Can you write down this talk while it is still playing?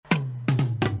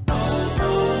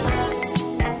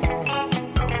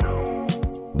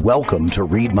Welcome to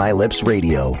Read My Lips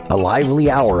Radio, a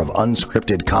lively hour of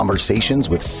unscripted conversations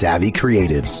with savvy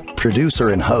creatives. Producer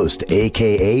and host,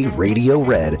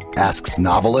 akaRadioRed, asks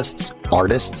novelists,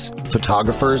 artists,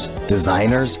 photographers,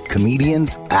 designers,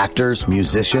 comedians, actors,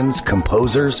 musicians,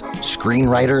 composers,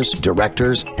 screenwriters,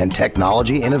 directors, and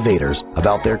technology innovators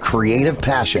about their creative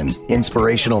passion,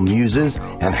 inspirational muses,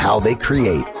 and how they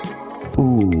create.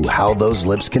 Ooh, how those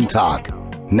lips can talk.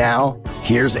 Now,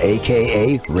 here's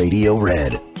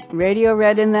akaRadioRed. Radio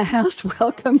Red in the house.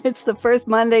 Welcome. It's the first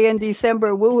Monday in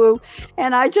December. Woohoo.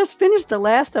 And I just finished the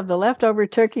last of the leftover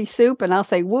turkey soup, and I'll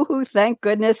say woohoo, thank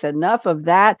goodness. Enough of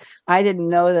that. I didn't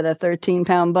know that a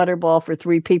 13-pound butterball for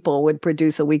 3 people would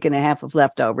produce a week and a half of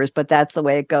leftovers, but that's the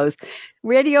way it goes.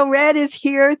 Radio Red is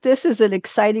here. This is an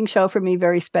exciting show for me,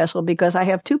 very special, because I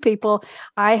have 2 people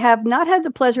I have not had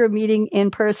the pleasure of meeting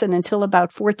in person until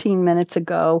about 14 minutes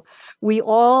ago. We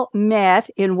all met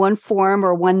in one form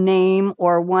or one name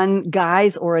or one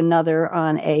guise or another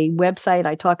on a website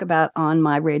I talk about on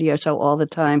my radio show all the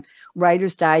time,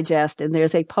 Writer's Digest, and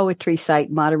there's a poetry site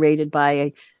moderated by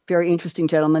a very interesting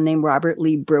gentleman named Robert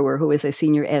Lee Brewer, who is a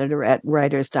senior editor at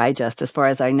Writer's Digest, as far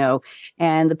as I know.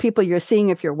 And the people you're seeing,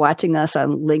 if you're watching us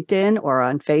on LinkedIn or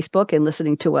on Facebook and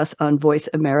listening to us on Voice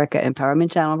America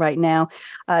Empowerment Channel right now,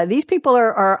 these people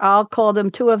are, I'll call them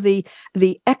 2 of the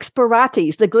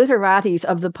expiratis, the gliteratis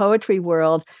of the poetry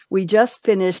world. We just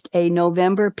finished a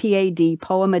November PAD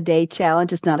Poem a Day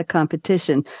challenge. It's not a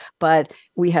competition, but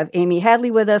we have Amy Hadley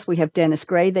with us. We have Dennis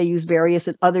Gray. They use various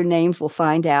other names. We'll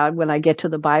find out when I get to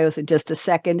the bios in just a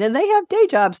second. And they have day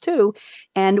jobs too.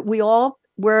 And we all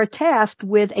were tasked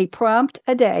with a prompt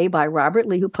a day by Robert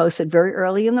Lee, who posted very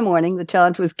early in the morning. The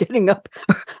challenge was getting up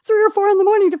 3 or 4 in the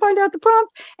morning to find out the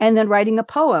prompt, and then writing a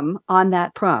poem on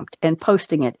that prompt and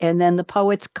posting it. And then the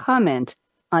poets comment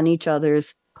on each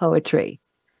other's poetry.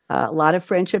 A lot of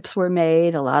friendships were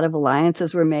made, a lot of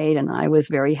alliances were made, and I was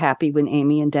very happy when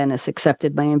Amy and Dennis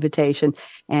accepted my invitation.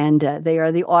 And they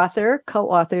are the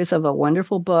co-authors of a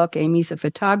wonderful book. Amy's a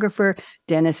photographer,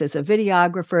 Dennis is a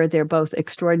videographer. They're both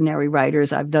extraordinary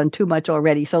writers. I've done too much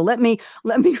already, so let me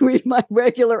read my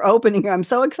regular opening. I'm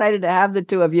so excited to have the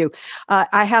 2 of you.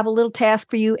 I have a little task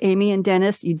for you, Amy and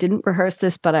Dennis. You didn't rehearse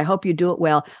this, but I hope you do it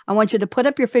well. I want you to put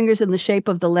up your fingers in the shape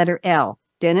of the letter L.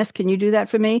 Dennis, can you do that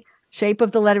for me? Shape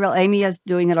of the letter L. Amy is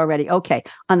doing it already. Okay.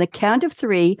 On the count of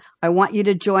 3, I want you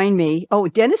to join me. Oh,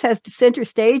 Dennis has center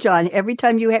stage on. Every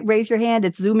time you raise your hand,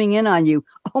 it's zooming in on you.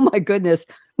 Oh, my goodness.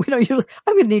 I'm going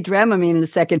to need Dramamine in a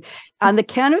second. On the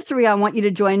count of 3, I want you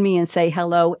to join me and say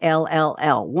hello,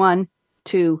 LLL. 1,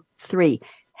 2, 3.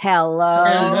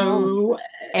 Hello,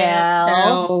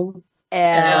 Hello,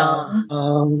 L,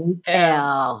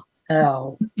 L.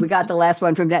 We got the last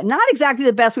one from that. Not exactly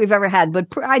the best we've ever had, but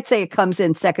I'd say it comes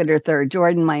in second or third.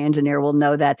 Jordan, my engineer, will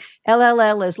know that.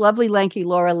 LLL is lovely, lanky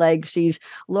Laura Legg. She's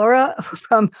Laura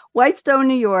from Whitestone,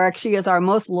 New York. She is our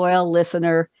most loyal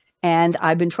listener. And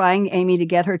I've been trying, Amy, to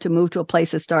get her to move to a place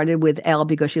that started with L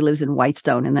because she lives in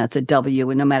Whitestone, and that's a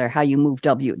W. And no matter how you move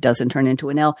W, it doesn't turn into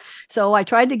an L. So I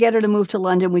tried to get her to move to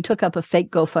London. We took up a fake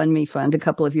GoFundMe fund a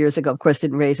couple of years ago. Of course,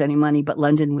 didn't raise any money, but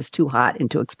London was too hot and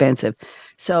too expensive.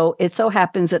 So it so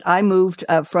happens that I moved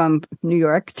from New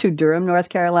York to Durham, North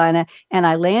Carolina, and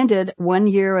I landed 1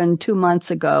 year and 2 months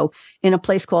ago in a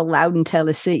place called Loudon,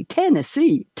 Tennessee.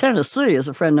 Tennessee, as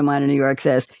a friend of mine in New York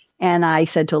says. And I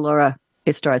said to Laura,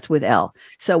 it starts with L.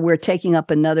 So we're taking up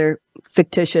another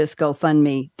fictitious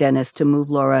GoFundMe, Dennis, to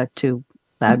move Laura to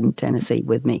Loudon, Tennessee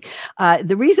with me.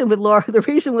 The reason with Laura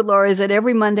is that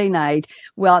every Monday night,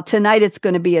 well, tonight it's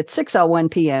going to be at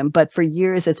 6:01 p.m., but for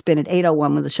years it's been at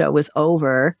 8:01 when the show was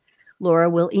over. Laura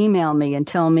will email me and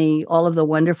tell me all of the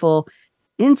wonderful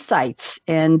insights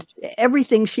and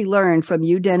everything she learned from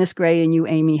you, Dennis Gray, and you,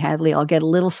 Amy Hadley. I'll get a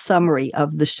little summary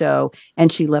of the show,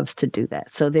 and she loves to do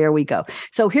that. So there we go.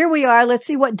 So here we are. Let's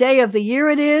see what day of the year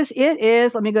it is.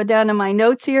 Let me go down to my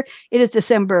notes here. It is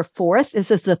December 4th. This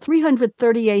is the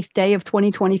 338th day of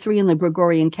 2023 in the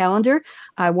Gregorian calendar.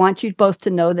 I want you both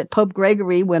to know that Pope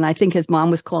Gregory, when I think his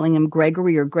mom was calling him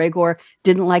Gregory or Gregor,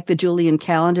 didn't like the Julian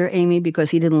calendar, Amy,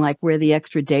 because he didn't like where the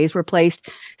extra days were placed.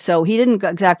 So he didn't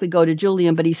exactly go to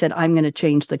Julian, but he said, I'm going to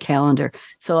change the calendar.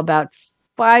 So about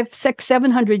 500, 600,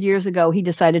 700 years ago, he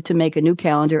decided to make a new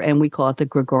calendar, and we call it the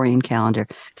Gregorian calendar.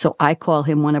 So I call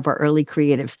him one of our early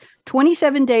creatives.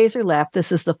 27 days are left.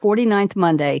 This is the 49th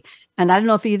Monday. And I don't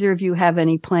know if either of you have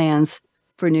any plans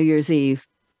for New Year's Eve.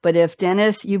 But if,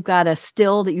 Dennis, you've got a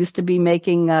still that used to be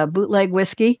making bootleg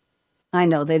whiskey, I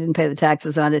know they didn't pay the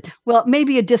taxes on it. Well,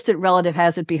 maybe a distant relative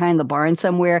has it behind the barn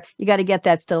somewhere. You got to get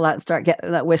that still out and start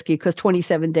getting that whiskey because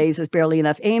 27 days is barely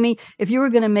enough. Amy, if you were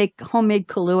going to make homemade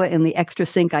Kahlua in the extra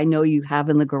sink I know you have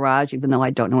in the garage, even though I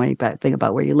don't know anything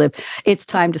about where you live, it's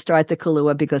time to start the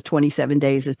Kahlua because 27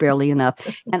 days is barely enough.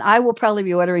 And I will probably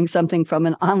be ordering something from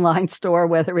an online store,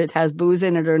 whether it has booze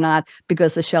in it or not,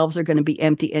 because the shelves are going to be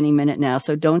empty any minute now.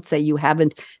 So don't say you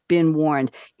haven't been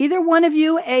warned. Either one of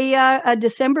you a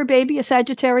December baby, a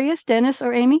Sagittarius, Dennis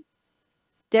or Amy?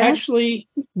 Dennis? Actually,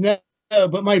 no,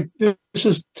 but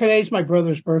today's my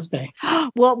brother's birthday.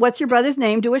 Well, what's your brother's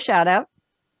name? Do a shout out.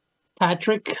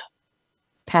 Patrick.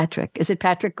 Patrick. Is it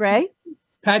Patrick Gray?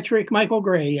 Patrick Michael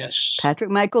Gray, yes.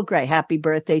 Patrick Michael Gray, happy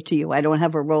birthday to you. I don't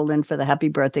have a roll in for the happy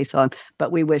birthday song,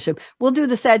 but we wish him. We'll do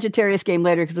the Sagittarius game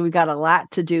later because we've got a lot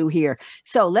to do here.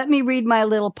 So let me read my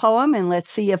little poem and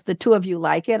let's see if the two of you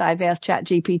like it. I've asked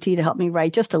ChatGPT to help me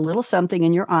write just a little something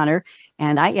in your honor,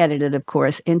 and I edited, of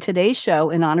course. In today's show,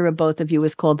 in honor of both of you,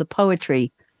 is called The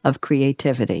Poetry of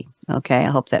Creativity. Okay, I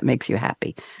hope that makes you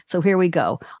happy. So here we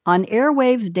go. On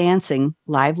airwaves dancing,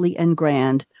 lively and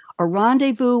grand, a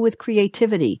rendezvous with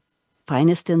creativity,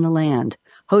 finest in the land.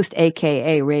 Host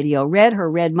akaRadioRed,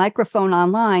 her red microphone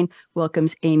online,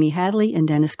 welcomes Amy Hadley and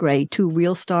Dennis Gray, two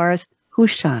real stars who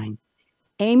shine.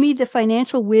 Amy, the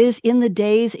financial whiz in the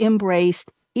day's embrace,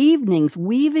 evenings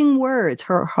weaving words,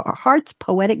 her heart's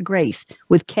poetic grace.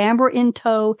 With camera in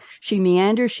tow, she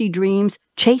meanders, she dreams,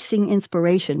 chasing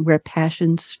inspiration where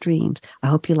passion streams. I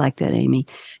hope you like that, Amy.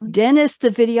 Dennis,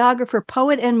 the videographer,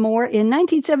 poet, and more. In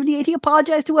 1978, he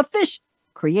apologized to a fish,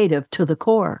 creative to the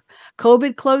core.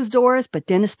 COVID closed doors, but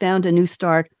Dennis found a new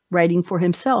start, writing for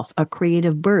himself, a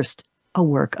creative burst, a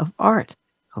work of art.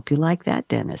 Hope you like that,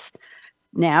 Dennis.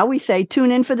 Now we say tune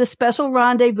in for the special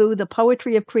rendezvous, The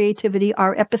Poetry of Creativity,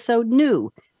 our episode new.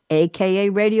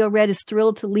 akaRadioRed is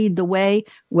thrilled to lead the way,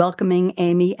 welcoming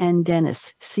Amy and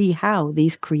Dennis. See how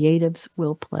these creatives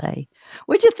will play.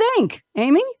 What'd you think,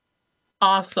 Amy?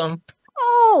 Awesome.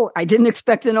 Oh, I didn't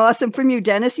expect an awesome from you,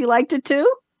 Dennis. You liked it too?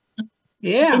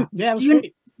 Yeah, it was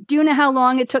great. Do you know how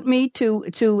long it took me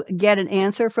to get an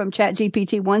answer from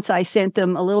ChatGPT once I sent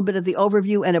them a little bit of the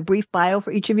overview and a brief bio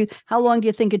for each of you? How long do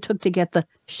you think it took to get the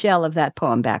shell of that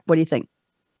poem back? What do you think?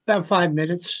 About 5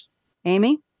 minutes.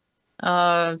 Amy?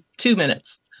 2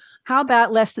 minutes. How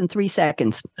about less than 3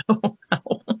 seconds? Oh,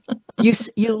 no.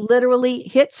 You literally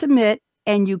hit submit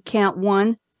and you count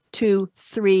 1, 2,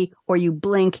 3, or you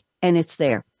blink and it's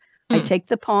there. I take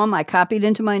the poem, I copy it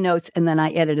into my notes, and then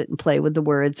I edit it and play with the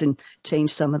words and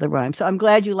change some of the rhymes. So I'm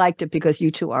glad you liked it because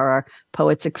you two are our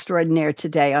poets extraordinaire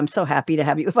today. I'm so happy to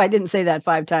have you. If I didn't say that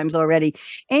 5 times already.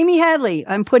 Amy Hadley,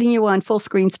 I'm putting you on full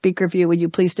screen speaker view. Would you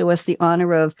please do us the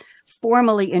honor of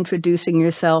formally introducing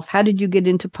yourself? How did you get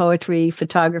into poetry,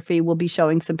 photography? We'll be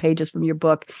showing some pages from your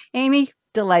book. Amy,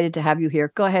 delighted to have you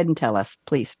here. Go ahead and tell us,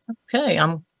 please. Okay,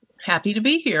 I'm happy to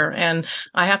be here. And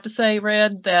I have to say,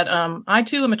 Red, that I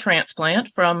too am a transplant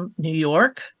from New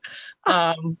York.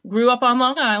 Grew up on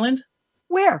Long Island.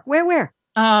 Where?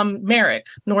 Merrick,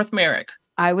 North Merrick.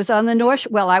 I was on the North.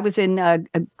 Well, I was in,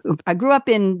 I grew up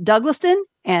in Douglaston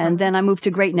and then I moved to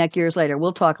Great Neck years later.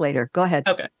 We'll talk later. Go ahead.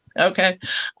 Okay.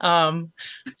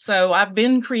 So I've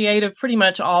been creative pretty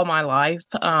much all my life.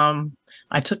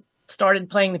 I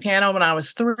started playing the piano when I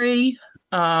was 3.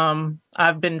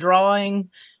 I've been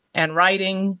drawing and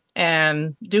writing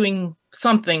and doing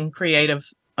something creative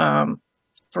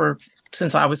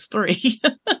since I was 3.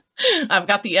 I've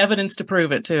got the evidence to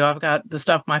prove it too. I've got the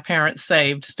stuff my parents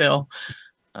saved still.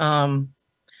 So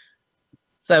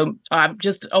I'm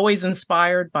just always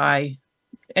inspired by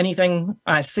anything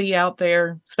I see out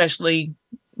there, especially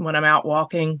when I'm out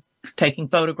walking, taking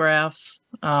photographs,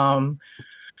 the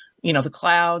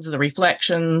clouds, the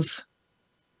reflections.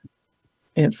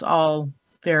 It's all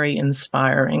very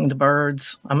inspiring. The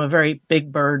birds. I'm a very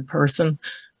big bird person.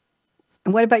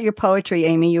 And what about your poetry,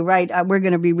 Amy? You're right. We're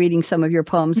going to be reading some of your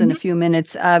poems in a few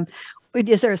minutes.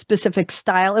 Is there a specific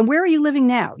style? And where are you living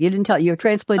now? You didn't tell. You're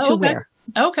transplanted to where?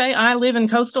 Okay. I live in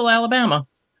coastal Alabama.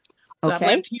 So I've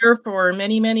lived here for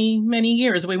many, many, many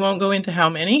years. We won't go into how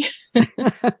many.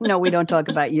 No, we don't talk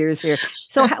about years here.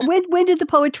 So when did the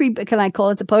poetry, can I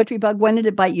call it the poetry bug? When did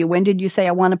it bite you? When did you say,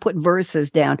 I want to put verses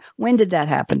down? When did that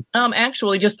happen?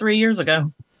 Actually, just 3 years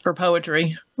ago for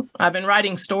poetry. I've been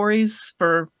writing stories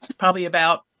for probably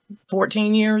about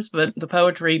 14 years, but the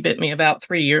poetry bit me about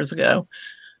 3 years ago.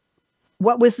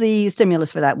 What was the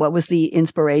stimulus for that? What was the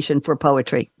inspiration for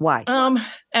poetry? Why?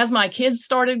 As my kids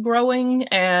started growing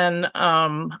and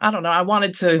I don't know, I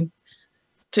wanted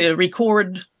to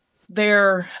record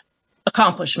their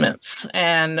accomplishments.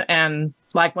 And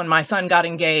like when my son got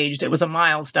engaged, it was a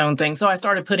milestone thing. So I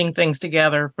started putting things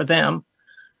together for them.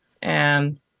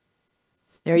 And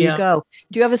there you go.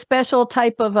 Do you have a special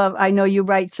type of, I know you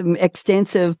write some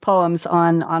extensive poems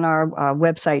on our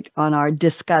website, on our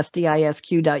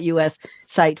disq.us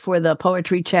site for the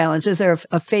poetry challenge. Is there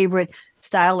a favorite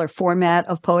style or format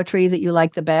of poetry that you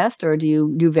like the best, or do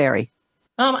you vary?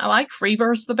 I like free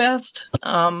verse the best,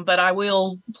 but I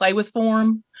will play with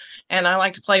form, and I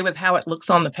like to play with how it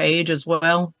looks on the page as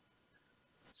well.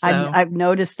 So. I've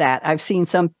noticed that. I've seen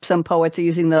some poets are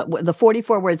using the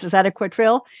 44 words. Is that a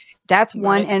quadrille? That's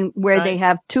one, right, and where they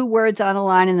have 2 words on a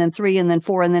line, and then 3, and then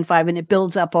 4, and then 5, and it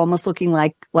builds up almost looking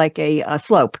like a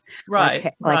slope,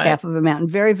 right, like half of a mountain.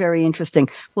 Very, very interesting.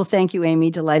 Well, thank you,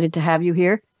 Amy. Delighted to have you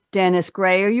here. Dennis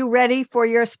Gray, are you ready for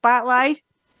your spotlight,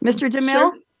 Mr.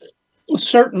 DeMille?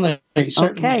 Certainly.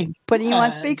 Okay, putting you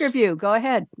on speaker view. Go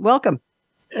ahead. Welcome.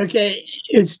 Okay,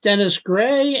 it's Dennis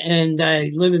Gray, and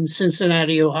I live in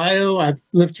Cincinnati, Ohio. I've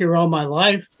lived here all my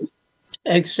life,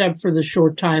 except for the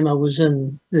short time I was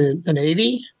in the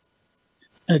Navy.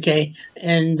 Okay,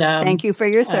 and thank you for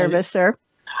your service, sir.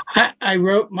 I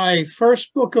wrote my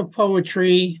first book of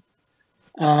poetry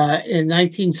in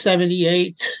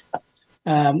 1978.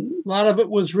 A lot of it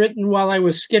was written while I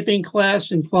was skipping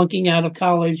class and flunking out of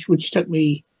college, which took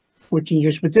me 14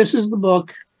 years. But this is the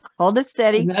book. Hold it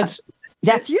steady. And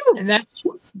that's you. And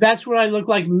that's what I looked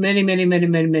like many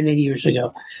years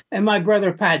ago. And my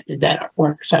brother Pat did that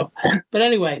artwork. So, but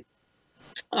anyway,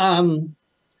 when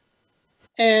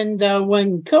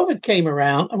COVID came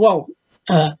around,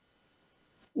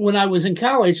 when I was in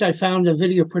college, I found a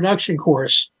video production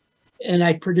course, and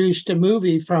I produced a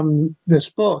movie from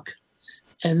this book.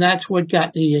 And that's what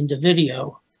got me into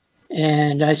video.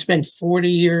 And I spent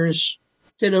 40 years,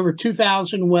 did over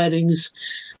 2,000 weddings,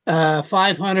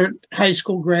 500 high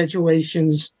school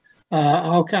graduations,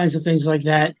 all kinds of things like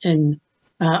that. And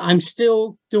I'm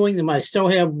still doing them. I still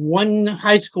have one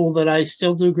high school that I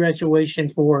still do graduation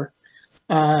for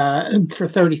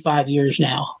 35 years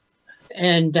now.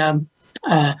 And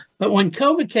but when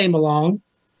COVID came along,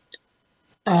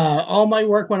 all my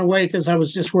work went away because I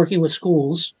was just working with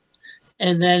schools.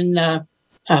 And then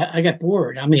I got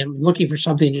bored. I mean, I'm looking for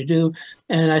something to do,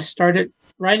 and I started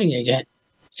writing again.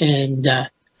 And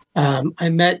I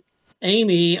met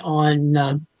Amy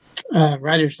on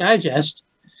Writer's Digest,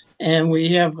 and we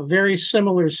have a very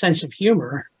similar sense of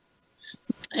humor.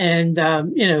 And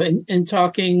in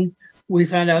talking, we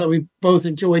found out that we both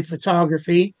enjoyed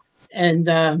photography.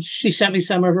 And she sent me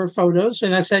some of her photos,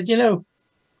 and I said,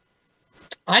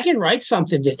 I can write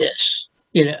something to this.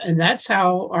 And that's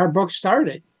how our book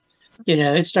started.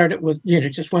 It started with,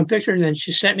 just one picture, and then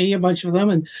she sent me a bunch of them,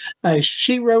 and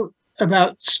she wrote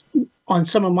on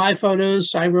some of my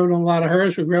photos. I wrote on a lot of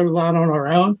hers. We wrote a lot on our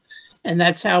own, and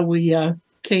that's how we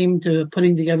came to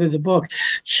putting together the book.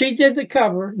 She did the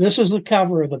cover. This is the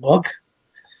cover of the book,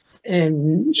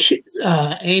 and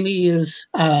Amy is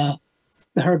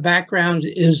her background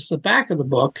is the back of the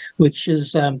book, which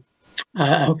is a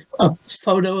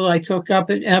photo I took up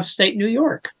in upstate New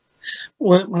York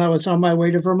when I was on my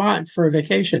way to Vermont for a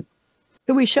vacation.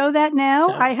 Can we show that now?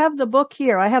 So, I have the book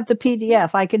here. I have the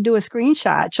PDF. I can do a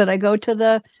screenshot. Should I go to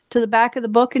the back of the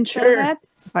book and show that?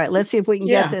 All right, let's see if we can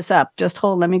get this up. Just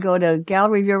hold. Let me go to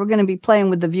gallery view. We're going to be playing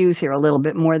with the views here a little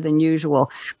bit more than usual.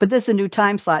 But this is a new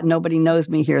time slot. Nobody knows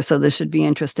me here, so this should be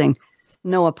interesting.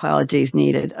 No apologies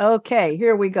needed. Okay,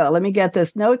 here we go. Let me get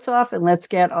this notes off, and let's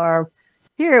get our...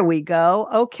 Here we go.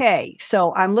 Okay,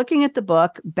 so I'm looking at the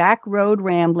book, Back Road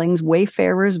Ramblings,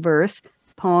 Wayfarer's Verse,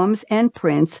 Poems and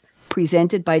Prints,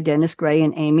 presented by Dennis Gray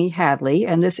and Amy Hadley.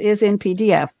 And this is in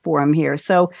PDF form here.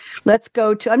 So let's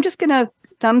go to, I'm just going to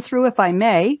thumb through if I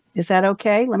may. Is that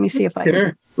okay? Let me see if I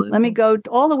can. Let me go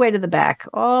all the way to the back,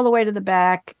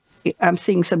 I'm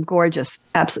seeing some gorgeous,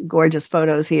 absolutely gorgeous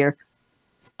photos here.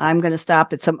 I'm going to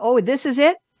stop at some, this is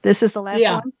it? This is the last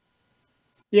one?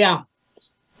 Yeah.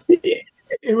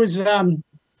 It was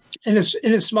in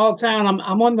a small town.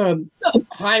 I'm on the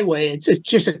highway. It's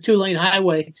just a 2-lane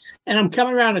highway, and I'm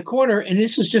coming around a corner, and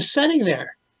this is just sitting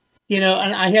there, and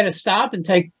I had to stop and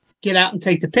get out and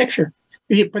take the picture.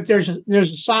 But there's a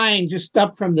sign just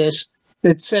up from this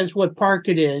that says what park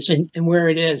it is and where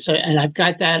it is, and I've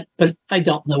got that, but I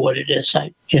don't know what it is.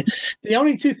 The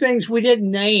only 2 things we didn't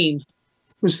name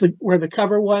was where the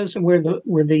cover was and where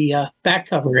the back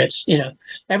cover is.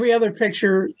 Every other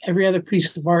picture, every other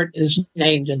piece of art is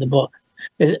named in the book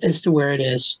as to where it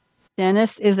is.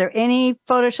 Dennis, is there any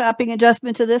photoshopping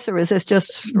adjustment to this, or is this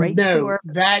just straight? No,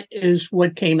 that is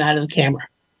what came out of the camera.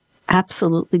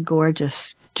 Absolutely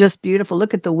gorgeous. Just beautiful.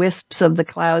 Look at the wisps of the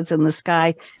clouds in the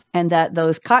sky. and that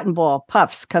those cotton ball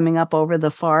puffs coming up over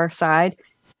the far side.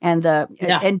 And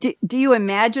do you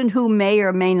imagine who may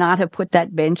or may not have put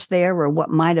that bench there, or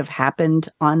what might have happened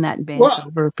on that bench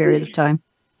over a period of time?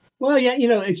 Well, yeah,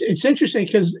 it's interesting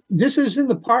because this is in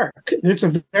the park. There's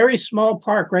a very small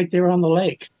park right there on the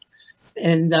lake.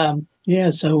 And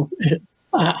so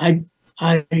I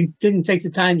didn't take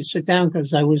the time to sit down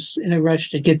because I was in a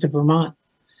rush to get to Vermont.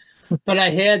 But I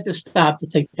had to stop to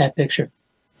take that picture.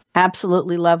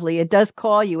 Absolutely lovely. It does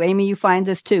call you. Amy, you find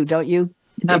this too, don't you?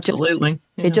 Absolutely.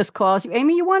 It just calls you.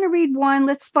 Amy, you want to read one?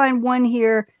 Let's find one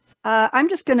here. I'm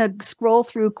just going to scroll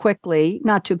through quickly,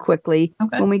 not too quickly.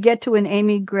 Okay. When we get to an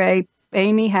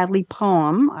Amy Hadley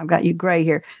poem, I've got you gray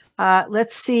here.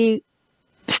 Let's see.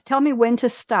 Tell me when to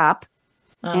stop.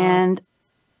 And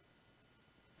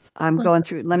I'm going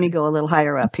through. Let me go a little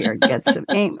higher up here. Get some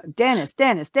Amy. Dennis.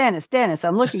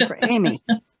 I'm looking for Amy.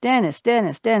 Dennis.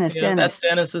 That's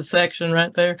Dennis's section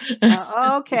right there.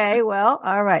 Okay. Well,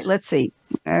 all right. Let's see.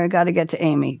 I got to get to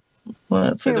Amy.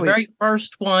 Well, so the very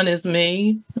first one is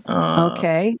me.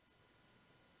 Okay.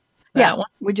 Yeah. One.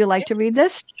 Would you like to read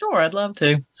this? Sure, I'd love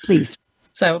to. Please.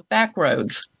 So,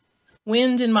 backroads.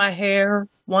 Wind in my hair,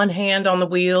 one hand on the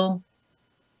wheel.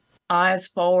 Eyes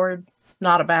forward,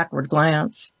 not a backward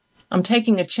glance. I'm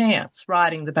taking a chance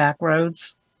riding the back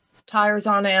roads. Tires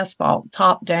on asphalt,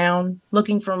 top down,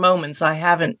 looking for moments I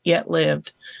haven't yet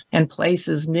lived, and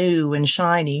places new and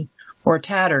shiny, or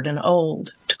tattered and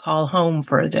old, to call home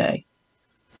for a day.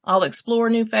 I'll explore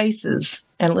new faces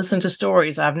and listen to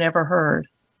stories I've never heard,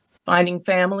 finding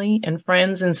family and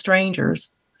friends and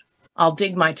strangers. I'll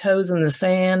dig my toes in the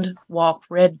sand, walk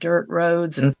red dirt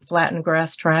roads and flattened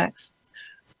grass tracks,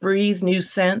 breathe new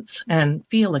scents and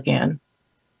feel again.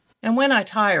 And when I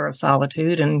tire of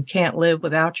solitude and can't live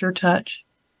without your touch,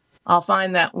 I'll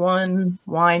find that one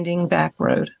winding back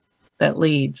road that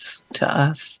leads to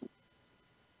us.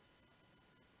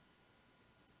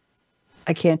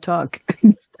 I can't talk.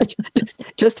 I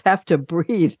just have to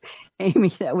breathe. Amy,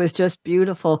 that was just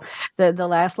beautiful. The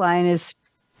last line is,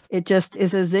 it just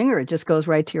is a zinger. It just goes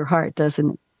right to your heart, doesn't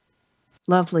it?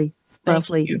 Lovely.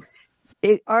 Lovely.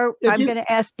 I'm going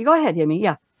to ask you. Go ahead, Amy.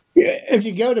 Yeah. If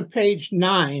you go to page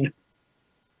 9.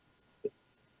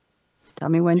 Tell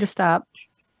me when to stop.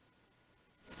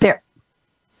 There.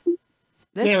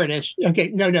 There it is. Okay.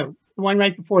 No. The one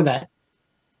right before that.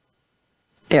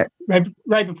 There.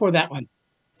 Right before that one.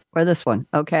 Or this one.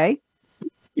 Okay.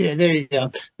 Yeah, there you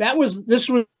go. This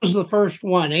was the first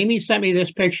one. Amy sent me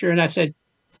this picture and I said,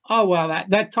 oh, well,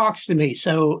 that talks to me.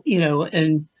 So,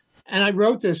 and I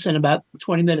wrote this in about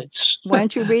 20 minutes. Why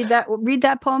don't you read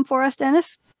that poem for us,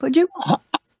 Dennis? Would you?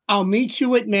 I'll meet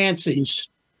you at Nancy's.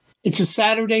 It's a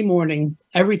Saturday morning.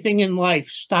 Everything in life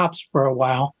stops for a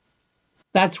while.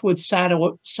 That's what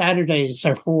Saturdays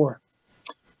are for.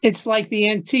 It's like the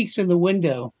antiques in the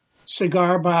window,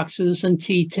 cigar boxes and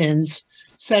tea tins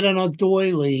set on a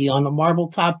doily on a marble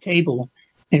top table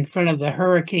in front of the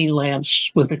hurricane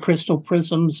lamps with the crystal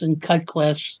prisms and cut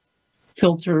glass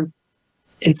filter.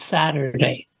 It's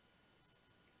Saturday.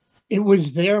 It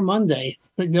was there Monday,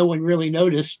 but no one really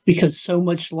noticed because so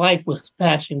much life was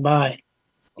passing by.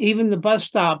 Even the bus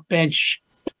stop bench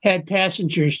had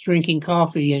passengers drinking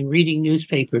coffee and reading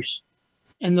newspapers.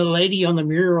 And the lady on the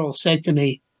mural said to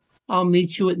me, I'll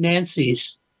meet you at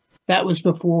Nancy's. That was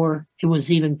before it was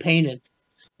even painted.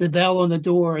 The bell on the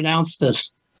door announced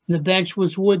us. The bench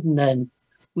was wooden then.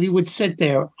 We would sit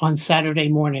there on Saturday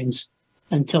mornings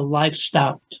until life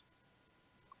stopped.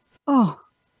 Oh,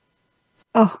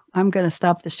 I'm going to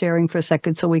stop the sharing for a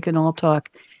second so we can all talk.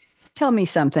 Tell me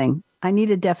something. I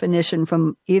need a definition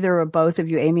from either or both of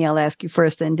you. Amy, I'll ask you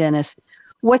first, then Dennis.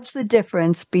 What's the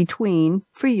difference between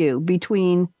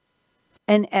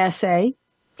an essay,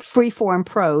 free-form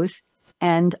prose,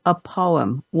 and a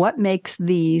poem? What makes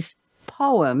these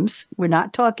poems, we're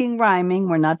not talking rhyming,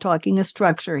 we're not talking a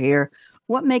structure here,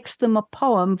 what makes them a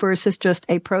poem versus just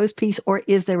a prose piece, or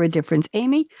is there a difference?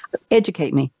 Amy,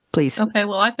 educate me, please. Okay,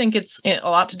 well, I think it's a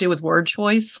lot to do with word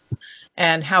choice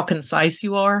and how concise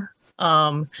you are,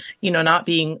 not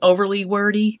being overly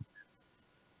wordy.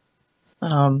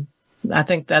 I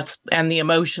think and the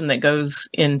emotion that goes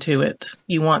into it.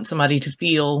 You want somebody to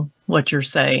feel what you're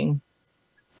saying.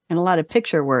 And a lot of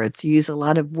picture words. You use a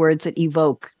lot of words that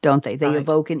evoke, don't they? They Right.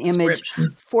 evoke an image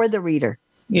for the reader.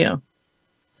 Yeah.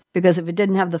 Because if it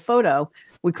didn't have the photo,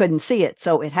 we couldn't see it.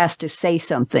 So it has to say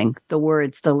something, the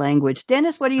words, the language.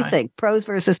 Dennis, what do you think? Prose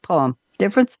versus poem.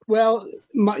 Difference? Well,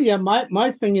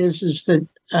 my thing is that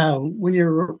when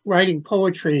you're writing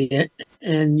poetry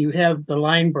and you have the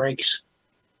line breaks,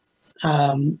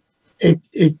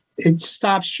 it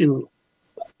stops you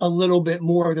a little bit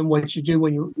more than what you do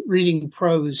when you're reading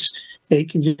prose. It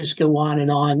can just go on and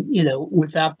on,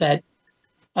 without that.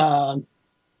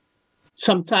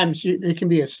 Sometimes it can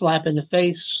be a slap in the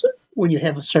face when you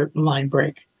have a certain line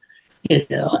break,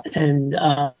 and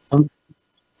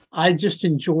I just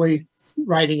enjoy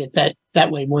writing it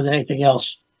that way more than anything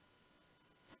else.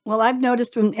 Well, I've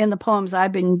noticed in the poems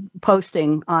I've been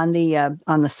posting on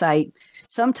the site,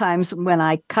 sometimes when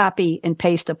I copy and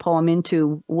paste a poem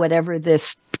into whatever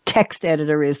this text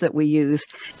editor is that we use,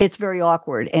 it's very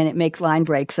awkward and it makes line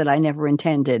breaks that I never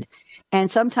intended.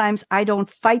 And sometimes I don't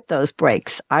fight those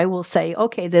breaks. I will say,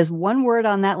 okay, there's one word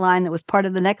on that line that was part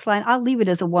of the next line. I'll leave it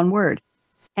as a one word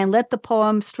and let the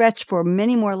poem stretch for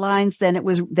many more lines than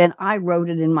I wrote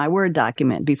it in my Word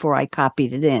document before I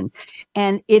copied it in.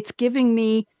 And it's giving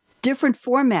me different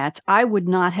formats I would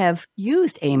not have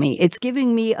used, Amy. It's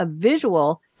giving me a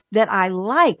visual that I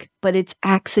like, but it's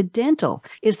accidental.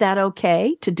 Is that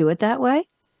okay to do it that way?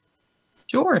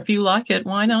 Sure. If you like it,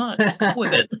 why not? Go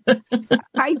with it.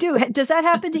 I do. Does that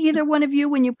happen to either one of you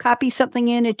when you copy something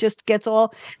in? It just gets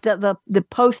all the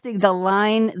posting, the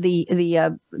line,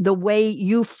 the way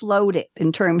you float it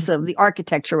in terms of the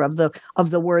architecture of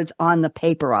the words on the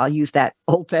paper. I'll use that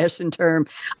old-fashioned term.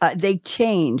 They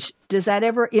change. Does that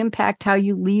ever impact how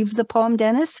you leave the poem,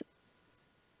 Dennis?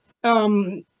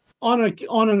 On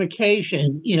an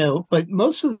occasion, but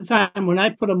most of the time when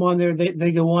I put them on there,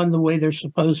 they go on the way they're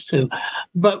supposed to.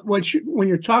 But when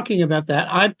you're talking about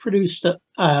that, I produced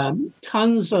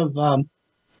tons of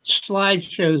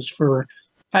slideshows for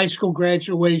high school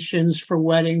graduations, for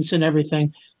weddings and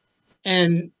everything.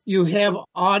 And you have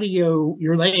audio,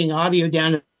 you're laying audio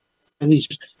down in these,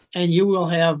 and you will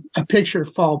have a picture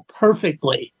fall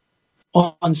perfectly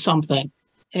on something.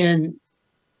 And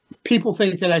people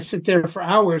think that I sit there for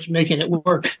hours making it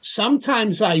work.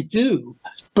 Sometimes I do,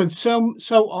 but so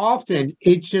often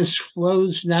it just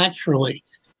flows naturally.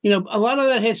 A lot of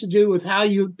that has to do with how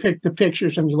you pick the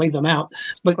pictures and you lay them out.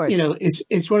 But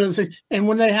it's one of those things. And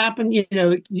when they happen,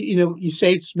 you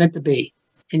say it's meant to be,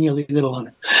 and you leave it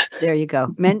alone. There you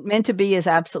go. Meant to be is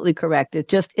absolutely correct.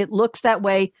 It looks that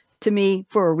way to me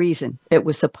for a reason. It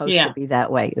was supposed to be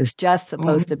that way. It was just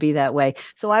supposed to be that way.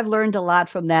 So I've learned a lot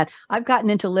from that. I've gotten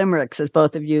into limericks, as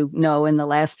both of you know, in the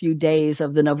last few days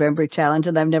of the November challenge,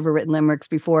 and I've never written limericks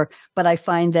before, but I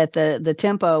find that the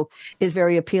tempo is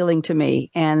very appealing to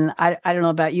me. And I don't know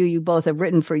about you, you both have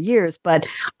written for years, but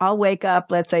I'll wake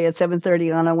up, let's say at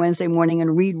 7:30 on a Wednesday morning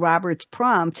and read Robert's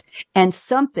prompt, and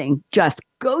something just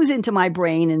goes into my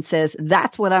brain and says,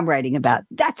 that's what I'm writing about.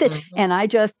 That's it. Mm-hmm. And I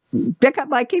just pick up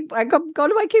my keyboard. I go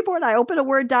to my keyboard. I open a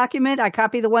Word document. I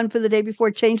copy the one for the day before,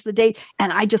 change the date.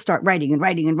 And I just start writing. And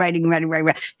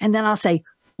then I'll say,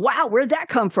 wow, where'd that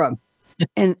come from?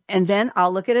 And then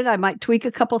I'll look at it. I might tweak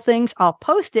a couple things. I'll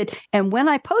post it. And when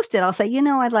I post it, I'll say,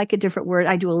 I'd like a different word.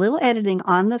 I do a little editing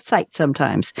on the site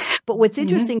sometimes. But what's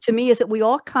interesting to me is that we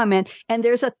all comment, and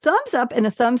there's a thumbs up and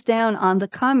a thumbs down on the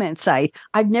comment site.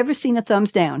 I've never seen a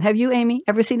thumbs down. Have you, Amy,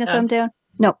 ever seen a thumb down?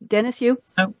 No. Dennis, you?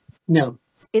 No.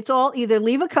 It's all either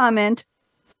leave a comment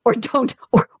or don't,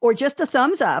 or just a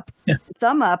thumbs up,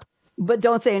 thumb up, but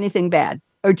don't say anything bad,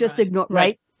 or just ignore,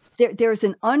 right? There's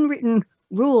an unwritten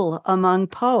rule among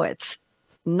poets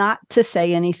not to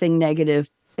say anything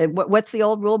negative. What's the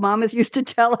old rule mamas used to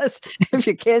tell us? If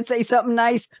you can't say something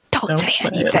nice, don't say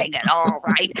anything at all,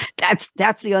 right?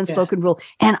 That's the unspoken rule.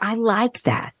 And I like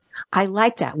that.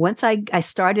 Once I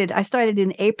started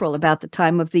in April, about the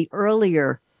time of the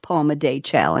earlier Poem a Day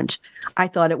challenge. I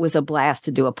thought it was a blast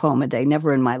to do a poem a day,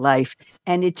 never in my life.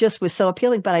 And it just was so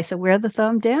appealing. But I said, where the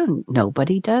thumb down?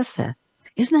 Nobody does that.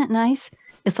 Isn't that nice?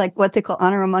 It's like what they call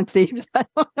honor among thieves. I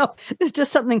don't know. It's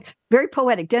just something very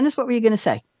poetic. Dennis, what were you going to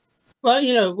say?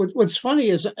 Well, what's funny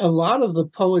is a lot of the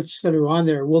poets that are on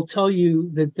there will tell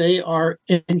you that they are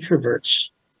introverts.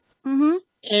 Mm-hmm.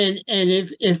 And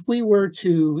if we were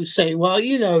to say, well,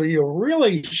 you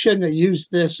really shouldn't have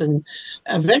used this, and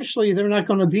eventually they're not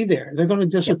going to be there. They're going to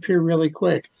disappear really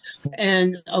quick.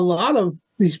 And a lot of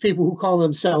these people who call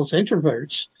themselves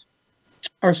introverts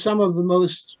are some of the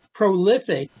most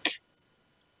prolific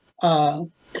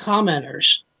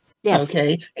commenters. Yes.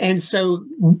 Okay. And so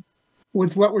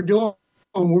with what we're doing,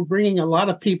 we're bringing a lot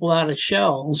of people out of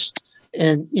shells.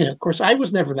 And, of course, I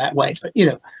was never that way, but,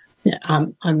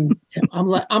 I'm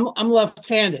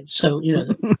left-handed. So,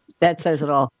 that says it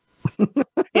all.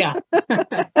 Yeah.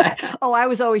 Oh, I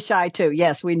was always shy too.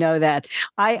 Yes, we know that.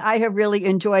 I have really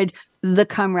enjoyed the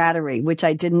camaraderie, which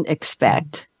I didn't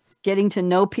expect. Getting to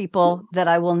know people that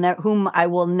whom I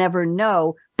will never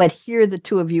know, but here the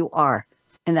two of you are.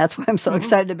 And that's why I'm so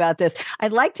excited about this.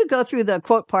 I'd like to go through the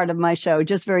quote part of my show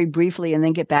just very briefly and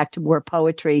then get back to more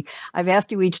poetry. I've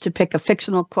asked you each to pick a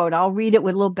fictional quote. I'll read it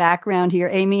with a little background here.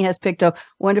 Amy has picked a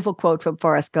wonderful quote from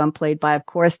Forrest Gump, played by, of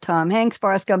course, Tom Hanks.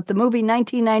 Forrest Gump, the movie,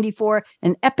 1994,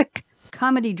 an epic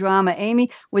comedy drama.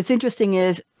 Amy, what's interesting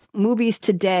is movies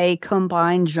today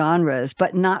combine genres,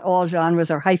 but not all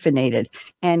genres are hyphenated.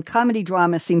 And comedy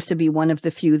drama seems to be one of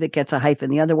the few that gets a hyphen.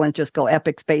 The other ones just go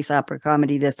epic, space opera,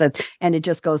 comedy, this, that, and it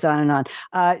just goes on and on.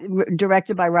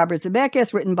 Directed by Robert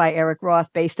Zemeckis, written by Eric Roth,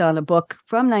 based on a book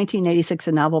from 1986,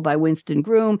 a novel by Winston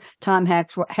Groom, Tom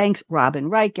Hanks, Robin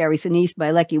Wright, Gary Sinise,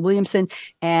 Mieleke Williamson,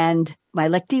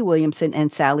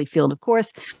 and Sally Field, of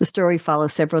course. The story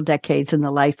follows several decades in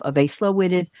the life of a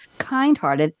slow-witted,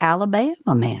 kind-hearted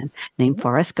Alabama man named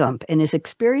Forrest Gump and his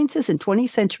experiences in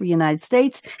 20th century United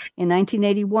States. In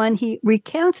 1981, he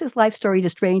recounts his life story to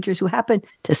strangers who happen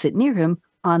to sit near him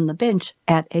on the bench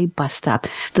at a bus stop.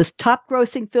 The top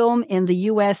grossing film in the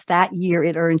U.S. that year,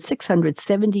 it earned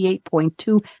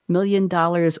 $678.2 million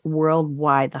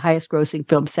worldwide, the highest grossing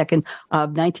film, second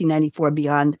of 1994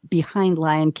 behind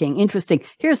Lion King. Interesting.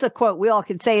 Here's the quote. We all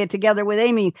can say it together with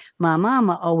Amy. My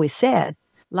mama always said,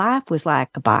 life was like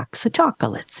a box of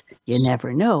chocolates. You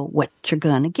never know what you're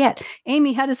going to get.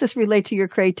 Amy, how does this relate to your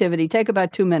creativity? Take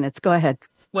about 2 minutes. Go ahead.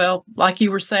 Well, like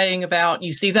you were saying about,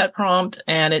 you see that prompt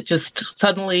and it just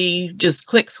suddenly just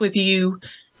clicks with you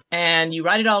and you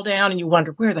write it all down and you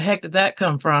wonder, where the heck did that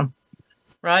come from?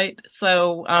 Right.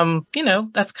 So,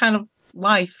 that's kind of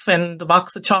life and the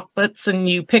box of chocolates, and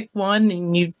you pick one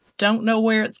and you don't know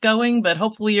where it's going, but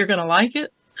hopefully you're going to like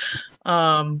it.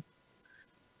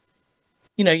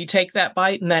 You take that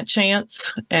bite and that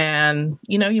chance and,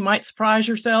 you might surprise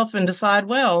yourself and decide,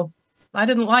 well, I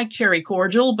didn't like cherry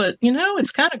cordial, but,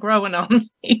 it's kind of growing on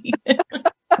me.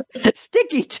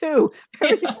 Sticky, too.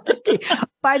 Very sticky.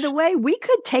 By the way, we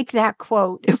could take that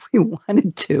quote if we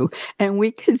wanted to, and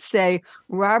we could say,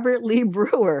 Robert Lee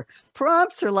Brewer,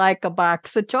 prompts are like a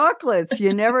box of chocolates.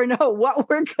 You never know what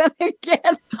we're going to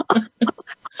get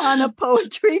on a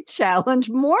poetry challenge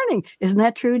morning. Isn't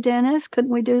that true, Dennis?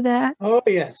 Couldn't we do that? Oh,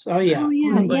 yes. Oh, yeah. Oh,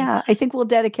 yeah. Mm-hmm. Yeah. I think we'll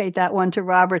dedicate that one to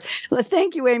Robert. Well,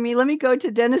 thank you, Amy. Let me go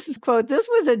to Dennis's quote. This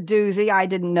was a doozy. I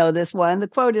didn't know this one. The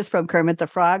quote is from Kermit the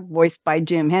Frog, voiced by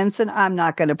Jim Henson. I'm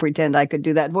not going to pretend I could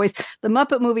do that voice. The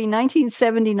Muppet Movie,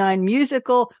 1979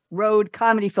 musical road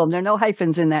comedy film. There are no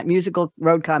hyphens in that musical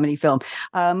road comedy film.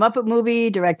 Muppet Movie,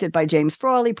 directed by James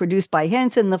Frawley, produced by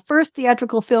Henson, the first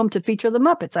theatrical film to feature the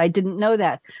Muppets. I didn't know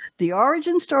that. The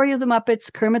origin story of the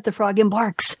Muppets, Kermit the Frog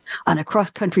embarks on a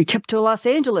cross-country trip to Los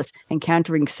Angeles,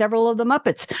 encountering several of the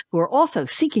Muppets who are also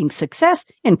seeking success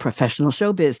in professional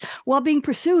showbiz, while being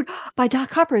pursued by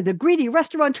Doc Hopper, the greedy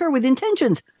restaurateur with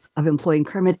intentions of employing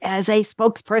Kermit as a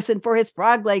spokesperson for his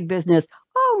frog leg business.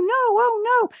 Oh no.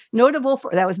 Notable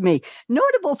for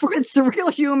its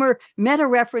surreal humor, meta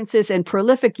references, and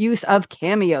prolific use of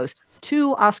cameos.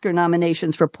 2 Oscar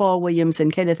nominations for Paul Williams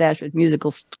and Kenneth Asher's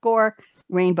musical score,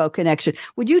 Rainbow Connection.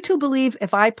 Would you two believe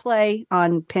if I play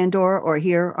on Pandora or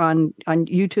here on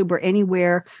YouTube or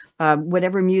anywhere,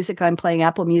 whatever music I'm playing,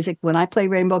 Apple Music, when I play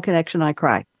Rainbow Connection, I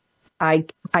cry? I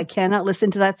cannot listen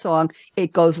to that song.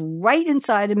 It goes right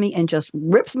inside of me and just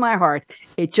rips my heart.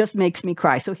 It just makes me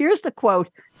cry. So here's the quote.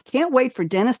 Can't wait for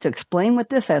Dennis to explain what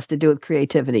this has to do with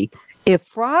creativity. If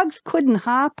frogs couldn't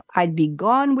hop, I'd be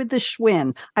gone with the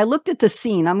Schwinn. I looked at the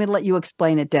scene. I'm going to let you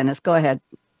explain it, Dennis. Go ahead.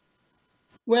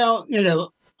 Well,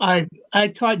 I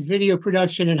taught video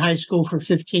production in high school for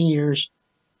 15 years.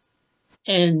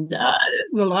 And a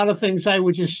lot of things I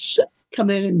would just come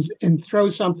in and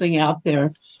throw something out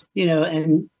there.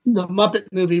 And the Muppet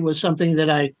Movie was something that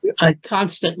I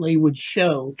constantly would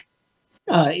show,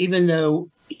 even though,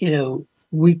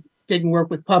 we didn't work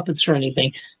with puppets or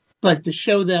anything, but to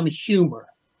show them humor.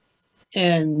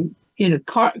 And,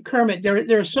 Kermit,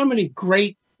 there are so many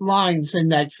great lines in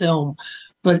that film,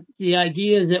 but the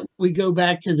idea that we go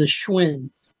back to the Schwinn,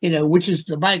 which is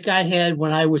the bike I had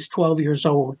when I was 12 years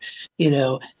old,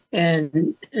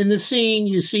 and in the scene,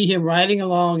 you see him riding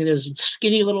along and his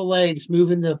skinny little legs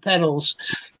moving the pedals.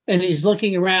 And he's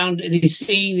looking around and he's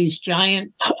seeing these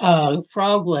giant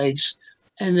frog legs.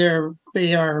 And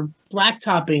they are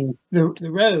blacktopping the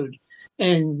road.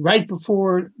 And right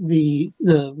before the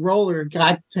roller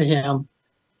got to him,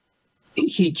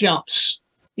 he jumps.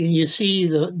 And you see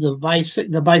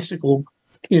the bicycle,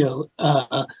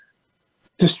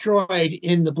 destroyed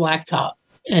in the blacktop.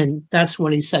 And that's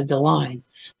when he said the line.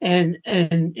 And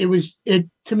it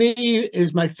to me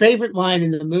is my favorite line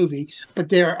in the movie, but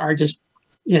there are just,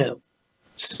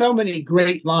 so many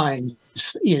great lines,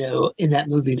 in that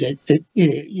movie that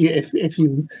if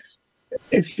you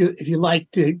if you like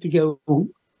to go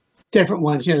different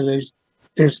ones,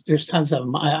 there's tons of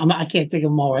them. I can't think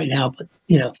of them all right now, but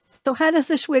So how does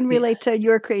the Schwinn relate to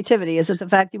your creativity? Is it the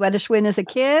fact you had a Schwinn as a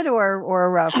kid, or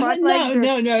frog legs?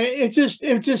 No. It's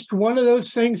just one of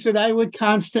those things that I would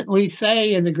constantly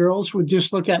say, and the girls would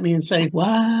just look at me and say,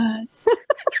 "What?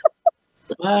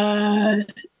 What?"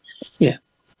 Yeah,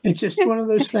 it's just one of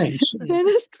those things. It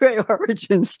is a great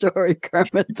origin story,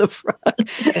 Kermit the Frog.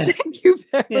 Yeah. Thank you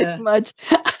very much.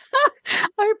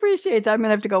 I appreciate that. I'm going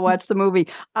to have to go watch the movie.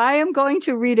 I am going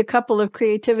to read a couple of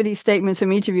creativity statements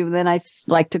from each of you, and then I'd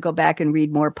like to go back and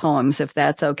read more poems, if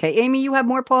that's okay. Amy, you have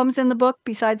more poems in the book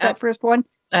besides that first one?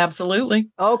 Absolutely.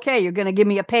 Okay, you're going to give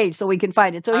me a page so we can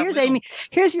find it. So here's Amy.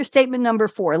 Here's your statement number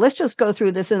 4. Let's just go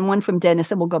through this, and one from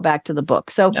Dennis, and we'll go back to the book.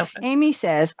 So Amy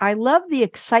says, I love the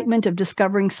excitement of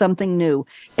discovering something new,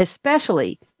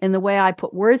 especially in the way I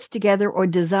put words together or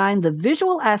design the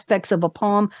visual aspects of a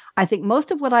poem. I think most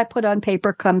of what I put on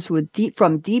paper comes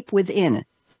from deep within,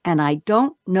 and I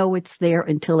don't know it's there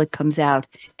until it comes out.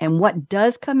 And what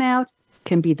does come out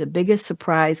can be the biggest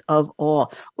surprise of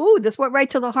all. Ooh, this went right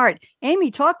to the heart. Amy,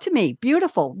 talk to me.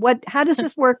 Beautiful. How does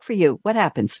this work for you? What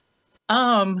happens?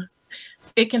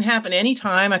 It can happen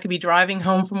anytime. I could be driving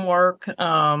home from work.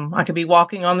 I could be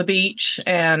walking on the beach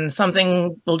and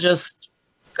something will just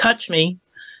touch me.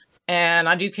 And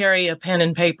I do carry a pen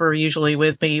and paper usually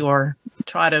with me, or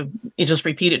try to just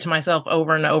repeat it to myself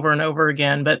over and over and over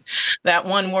again. But that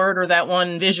one word or that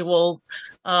one visual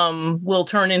will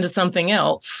turn into something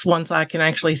else once I can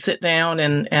actually sit down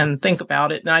and think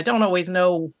about it. And I don't always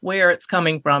know where it's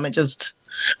coming from.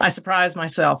 I surprise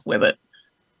myself with it.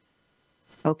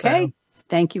 Okay.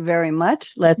 Thank you very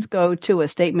much. Let's go to a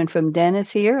statement from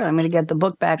Dennis here. I'm going to get the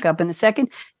book back up in a second.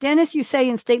 Dennis, you say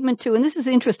in statement 2, and this is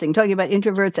interesting, talking about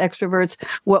introverts, extroverts,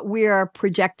 what we are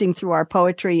projecting through our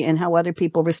poetry and how other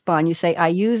people respond. You say,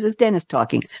 this is Dennis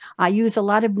talking, I use a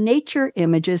lot of nature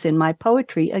images in my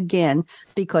poetry, again,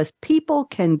 because people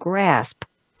can grasp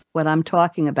what I'm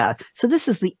talking about. So this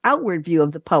is the outward view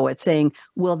of the poet saying,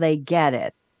 will they get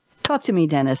it? Talk to me,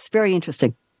 Dennis. Very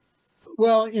interesting.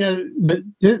 Well,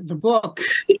 the book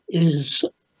is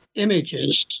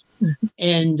images,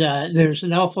 and there's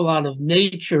an awful lot of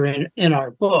nature in our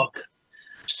book.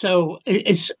 So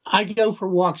I go for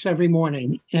walks every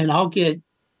morning, and I'll get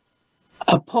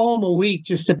a poem a week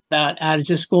just about out of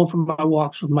just going for my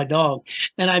walks with my dog.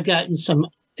 And I've gotten some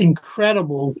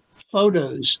incredible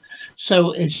photos.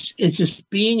 So it's just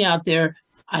being out there.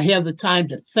 I have the time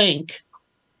to think,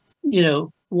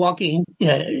 walking.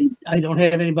 I don't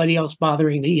have anybody else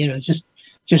bothering me,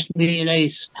 just me and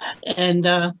Ace. And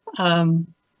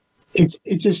it's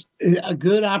just a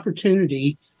good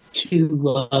opportunity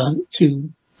to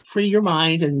free your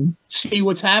mind and see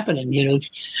what's happening.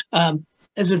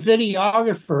 As a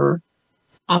videographer,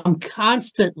 I'm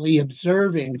constantly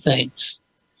observing things,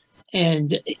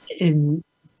 and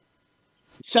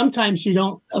sometimes you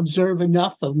don't observe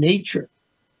enough of nature.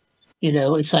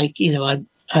 It's like,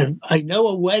 I know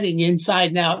a wedding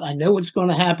inside and out. I know what's going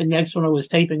to happen next when I was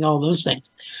taping all those things.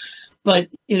 But,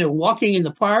 walking in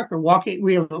the park or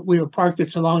we have a park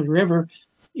that's along the river,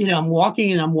 I'm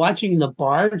walking and I'm watching the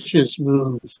barges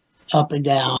move up and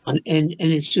down. And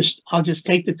it's just, I'll just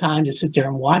take the time to sit there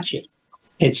and watch it.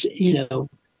 It's,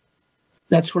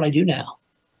 that's what I do now.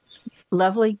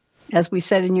 Lovely. As we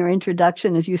said in your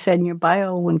introduction, as you said in your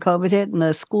bio, when COVID hit and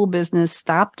the school business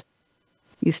stopped,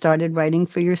 you started writing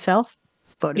for yourself.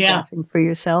 Photographing for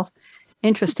yourself.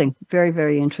 Interesting. Very,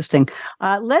 very interesting.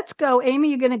 Let's go. Amy,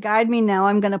 you're going to guide me now.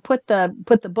 I'm going to put the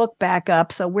book back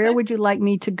up. So where would you like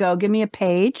me to go? Give me a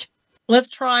page. Let's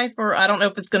try I don't know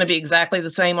if it's going to be exactly the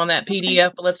same on that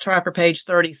PDF, but let's try for page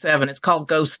 37. It's called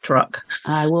Ghost Truck.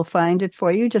 I will find it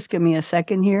for you. Just give me a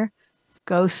second here.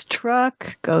 Ghost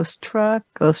Truck, Ghost Truck,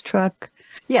 Ghost Truck.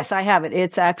 Yes, I have it.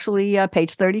 It's actually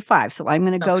page 35. So I'm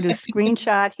going to go to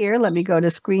screenshot here. Let me go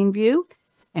to screen view.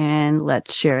 And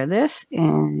let's share this,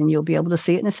 and you'll be able to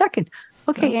see it in a second.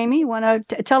 Okay, Amy, you want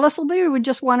to tell us a little bit, or we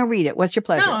just want to read it? What's your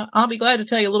pleasure? No, I'll be glad to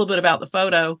tell you a little bit about the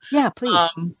photo. Yeah, please.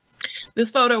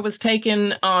 This photo was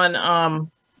taken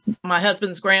on my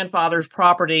husband's grandfather's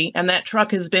property, and that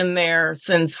truck has been there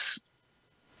since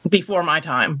before my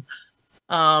time.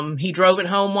 He drove it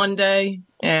home one day,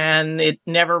 and it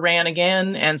never ran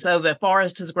again. And so the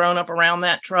forest has grown up around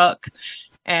that truck.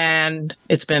 And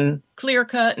it's been clear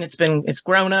cut, and it's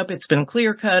grown up. It's been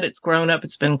clear cut. It's grown up.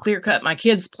 It's been clear cut. My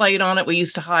kids played on it. We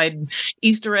used to hide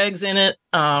Easter eggs in it.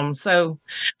 So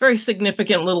very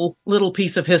significant little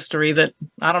piece of history that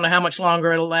I don't know how much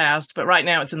longer it'll last, but right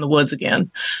now it's in the woods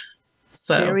again.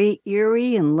 So very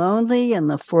eerie and lonely and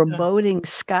the foreboding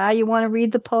sky. You want to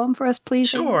read the poem for us, please?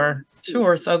 Sure.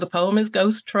 Sure. So the poem is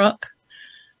Ghost Truck.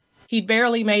 He'd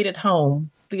barely made it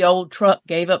home. The old truck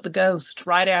gave up the ghost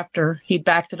right after he'd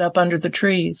backed it up under the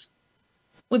trees.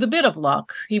 With a bit of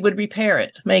luck, he would repair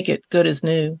it, make it good as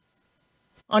new.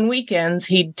 On weekends,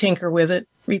 he'd tinker with it,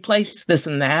 replace this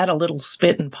and that, a little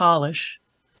spit and polish.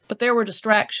 But there were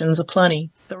distractions aplenty.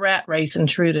 The rat race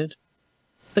intruded.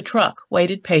 The truck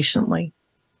waited patiently.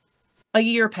 A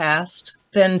year passed,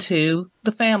 then two.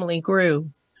 The family grew.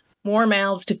 More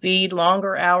mouths to feed,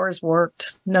 longer hours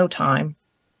worked, no time.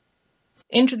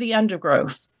 Into the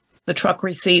undergrowth, the truck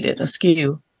receded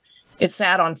askew. It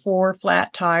sat on 4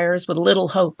 flat tires with little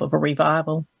hope of a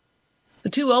revival. The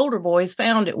 2 older boys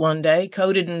found it one day,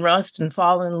 coated in rust and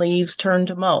fallen leaves turned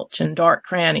to mulch in dark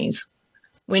crannies.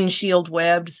 Windshield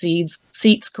webbed,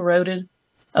 seats corroded.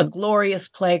 A glorious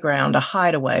playground, a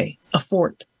hideaway, a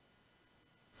fort.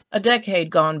 A decade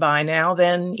gone by now,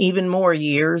 then even more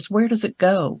years. Where does it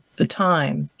go? The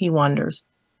time, he wonders.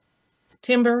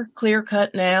 Timber,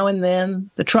 clear-cut now and then.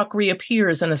 The truck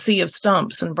reappears in a sea of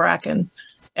stumps and bracken,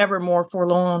 ever more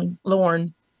forlorn.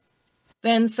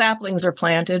 Then saplings are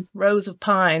planted, rows of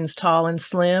pines tall and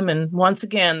slim, and once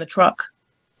again the truck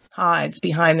hides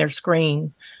behind their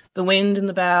screen. The wind in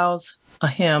the boughs, a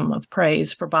hymn of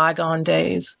praise for bygone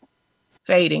days,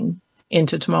 fading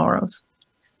into tomorrows.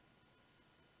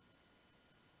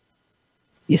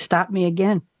 You stopped me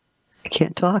again. I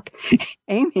can't talk.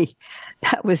 Amy,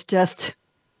 that was just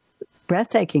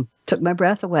breathtaking. Took my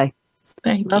breath away.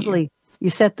 Thank you. Lovely. You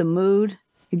set the mood.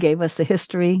 You gave us the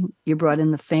history. You brought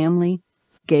in the family.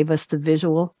 Gave us the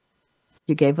visual.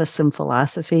 You gave us some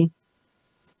philosophy.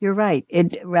 You're right.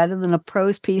 Rather than a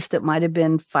prose piece that might have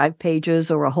been 5 pages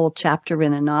or a whole chapter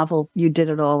in a novel, you did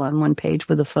it all on 1 page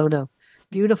with a photo.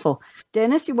 Beautiful.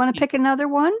 Dennis, you want to pick another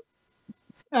one?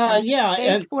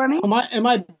 Yeah. For me? In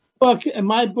my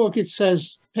book, it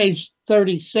says page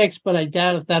 36, but I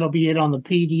doubt if that'll be it on the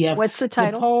PDF. What's the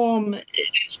title?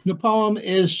 The poem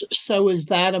is "So Is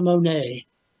That a Monet?"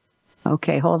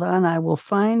 Okay, hold on. I will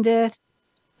find it.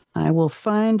 I'm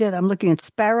looking at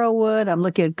Sparrowwood. I'm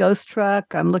looking at Ghost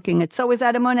Truck. I'm looking at So Is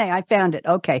That a Monet? I found it.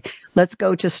 Okay, let's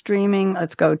go to streaming.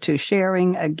 Let's go to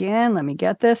sharing again. Let me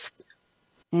get this.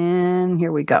 And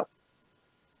here we go.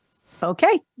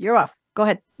 Okay, you're off. Go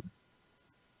ahead.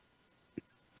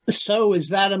 So is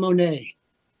that a Monet?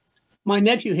 My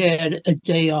nephew had a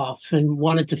day off and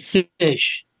wanted to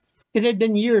fish. It had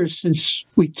been years since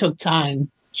we took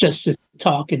time just to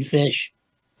talk and fish.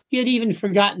 He had even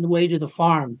forgotten the way to the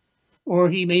farm, or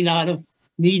he may not have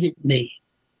needed me.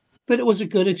 But it was a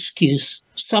good excuse.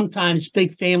 Sometimes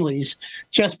big families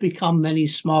just become many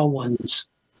small ones,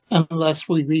 unless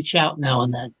we reach out now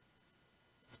and then.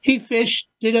 He fished,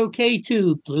 did okay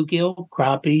too, bluegill,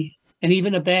 crappie, and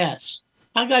even a bass.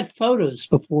 I got photos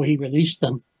before he released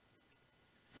them.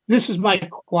 This is my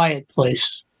quiet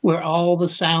place where all the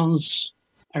sounds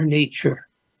are nature,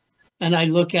 and I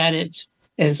look at it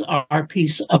as our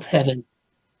piece of heaven.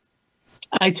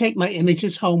 I take my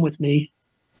images home with me,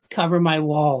 cover my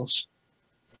walls.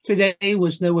 Today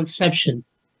was no exception.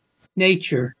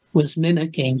 Nature was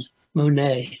mimicking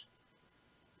Monet.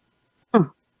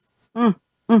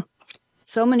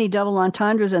 So many double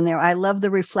entendres in there. I love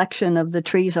the reflection of the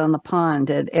trees on the pond.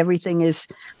 And everything is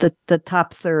the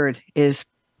top third is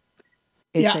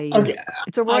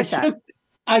it's a Rorschach.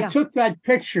 I took that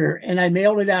picture and I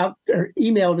mailed it out or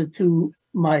emailed it to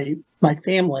my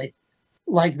family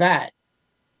like that.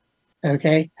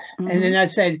 Okay. Mm-hmm. And then I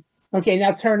said, okay,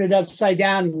 now turn it upside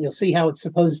down and you'll see how it's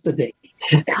supposed to be.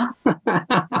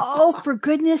 Oh, for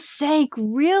goodness sake.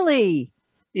 Really?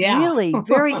 Yeah. Really,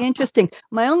 very interesting.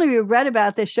 My only regret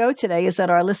about this show today is that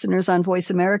our listeners on Voice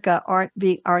America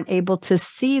aren't able to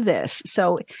see this.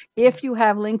 So if you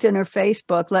have LinkedIn or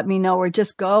Facebook, let me know, or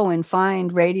just go and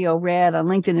find Radio Red on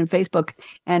LinkedIn and Facebook.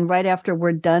 And right after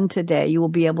we're done today, you will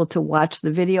be able to watch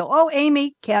the video. Oh,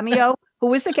 Amy, cameo.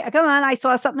 Who is the cat? Come on, I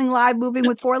saw something live moving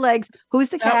with 4 legs. Who's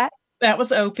the cat? That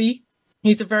was Opie.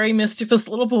 He's a very mischievous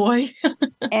little boy.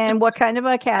 And what kind of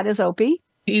a cat is Opie?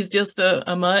 He's just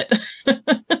a mutt,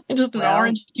 just an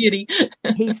orange kitty.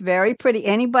 He's very pretty.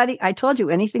 I told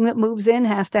you, anything that moves in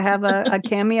has to have a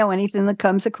cameo, anything that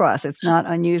comes across. It's not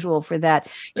unusual for that.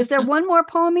 Is there one more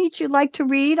poem each you'd like to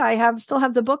read? I still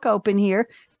have the book open here.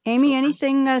 Amy,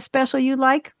 anything special you'd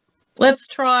like? Let's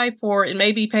try it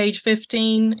may be page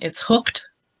 15. It's Hooked.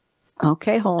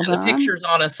 Okay, hold on. The picture's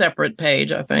on a separate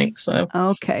page, I think. So.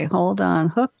 Okay, hold on.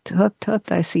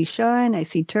 Hooked. I see shine. I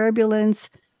see turbulence.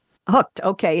 Hooked.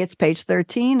 Okay, it's page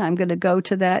 13. I'm going to go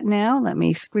to that now. Let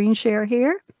me screen share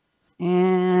here.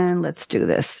 And let's do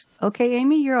this. Okay,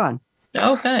 Amy, you're on.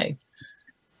 Okay.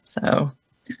 So,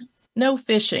 no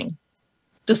fishing.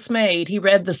 Dismayed, he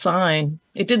read the sign.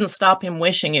 It didn't stop him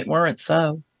wishing it weren't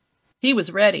so. He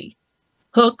was ready.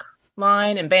 Hook,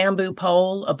 line, and bamboo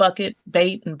pole, a bucket,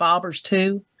 bait, and bobbers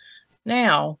too.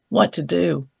 Now, what to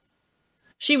do?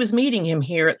 She was meeting him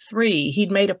here at 3.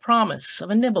 He'd made a promise of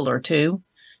a nibble or two,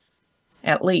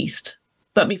 at least.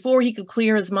 But before he could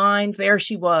clear his mind, there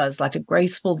she was, like a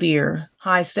graceful deer,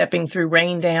 high-stepping through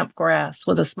rain-damp grass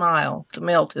with a smile to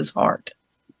melt his heart.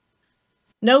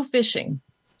 No fishing.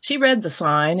 She read the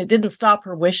sign. It didn't stop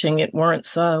her wishing it weren't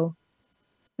so.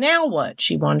 Now what,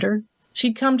 she wondered.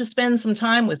 She'd come to spend some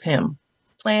time with him.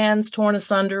 Plans torn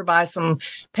asunder by some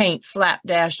paint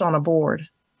slap-dashed on a board.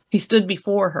 He stood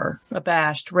before her,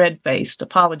 abashed, red-faced,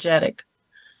 apologetic.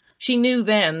 She knew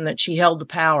then that she held the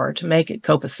power to make it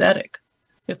copacetic.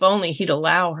 If only he'd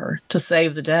allow her to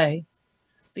save the day.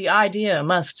 The idea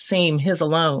must seem his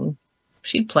alone.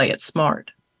 She'd play it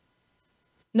smart.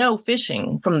 No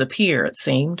fishing from the pier, it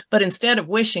seemed, but instead of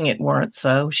wishing it weren't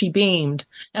so, she beamed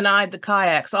and eyed the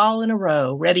kayaks all in a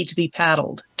row, ready to be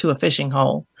paddled to a fishing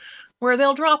hole, where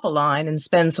they'll drop a line and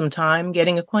spend some time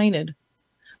getting acquainted.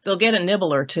 They'll get a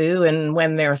nibble or two, and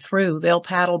when they're through, they'll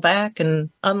paddle back and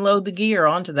unload the gear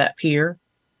onto that pier.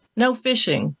 No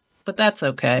fishing, but that's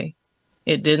okay.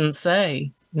 It didn't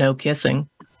say no kissing.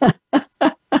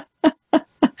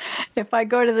 If I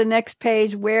go to the next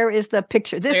page, where is the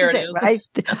picture? This There is it it, is. right?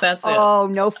 That's it. Oh,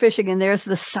 no fishing. And there's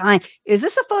the sign. Is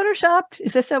this a Photoshop?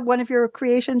 Is this one of your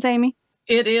creations, Amy?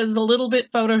 It is a little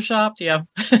bit Photoshopped, yeah.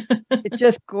 It's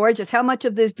just gorgeous. How much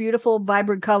of these beautiful,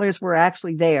 vibrant colors were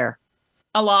actually there?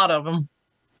 A lot of them.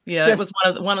 Yeah, it was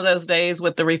one of those days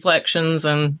with the reflections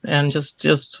and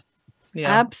just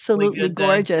yeah. Absolutely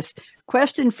gorgeous.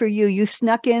 Question for you. You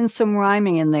snuck in some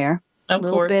rhyming in there. Of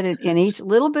little course. bit in each,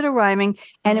 little bit of rhyming,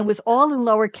 and it was all in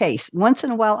lowercase. Once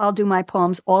in a while, I'll do my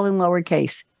poems all in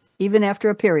lowercase, even after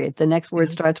a period. The next word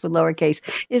starts with lowercase.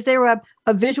 Is there a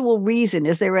visual reason?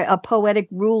 Is there a poetic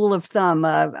rule of thumb,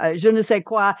 je ne sais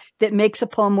quoi, that makes a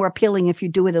poem more appealing if you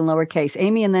do it in lowercase?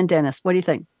 Amy and then Dennis, what do you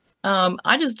think?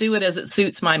 I just do it as it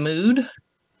suits my mood.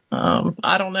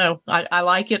 I don't know. I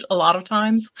like it a lot of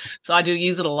times, so I do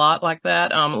use it a lot like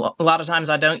that. A lot of times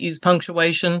I don't use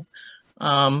punctuation.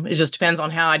 It just depends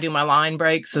on how I do my line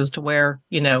breaks as to where,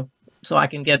 so I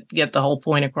can get the whole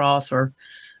point across or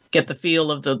get the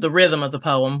feel of the rhythm of the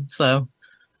poem. So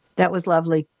that was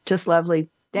lovely. Just lovely.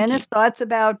 Dennis, thoughts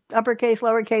about uppercase,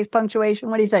 lowercase punctuation?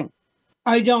 What do you think?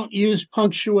 I don't use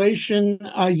punctuation.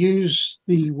 I use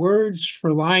the words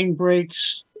for line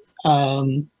breaks.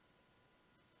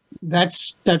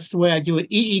 That's the way I do it.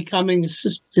 E. Cummings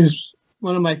is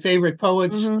one of my favorite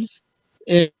poets.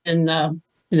 And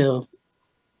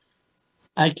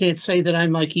I can't say that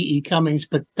I'm like E. Cummings,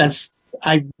 but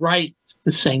I write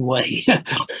the same way.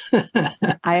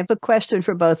 I have a question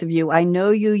for both of you. I know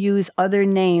you use other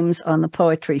names on the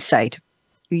poetry site.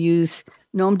 You use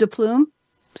nom de plume,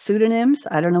 pseudonyms.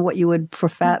 I don't know what you would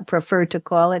prefer to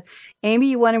call it. Amy,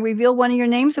 you want to reveal one of your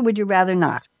names, or would you rather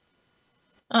not?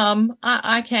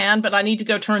 I can, but I need to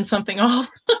go turn something off.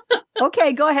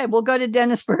 Okay, go ahead. We'll go to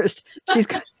Dennis first. She's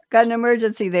got an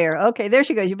emergency there. Okay, there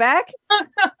she goes. You back?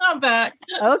 I'm back.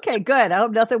 Okay, good. I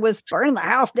hope nothing was burning the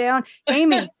house down.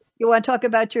 Amy, you want to talk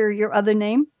about your other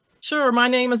name? Sure. My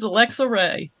name is Alexa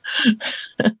Ray.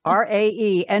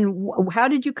 R-A-E. And how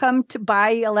did you come to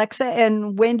buy Alexa?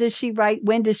 And when does she write?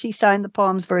 When does she sign the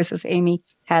poems versus Amy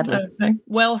Hadley? Okay.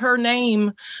 Well, her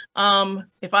name,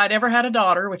 if I'd ever had a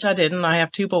daughter, which I didn't, I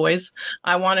have 2 boys,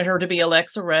 I wanted her to be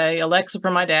Alexa Ray. Alexa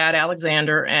for my dad,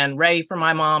 Alexander, and Ray for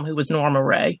my mom, who was Norma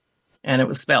Ray. And it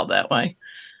was spelled that way.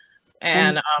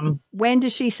 And when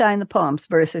does she sign the poems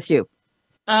versus you?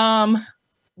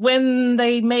 When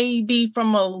they may be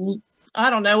from I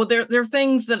don't know, there are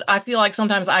things that I feel like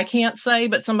sometimes I can't say,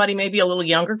 but somebody maybe a little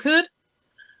younger could.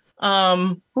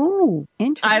 Oh,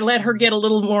 interesting. I let her get a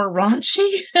little more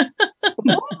raunchy.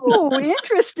 Oh,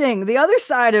 interesting. The other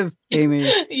side of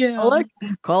Amy. Yeah.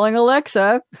 Calling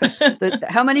Alexa.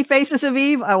 How many faces of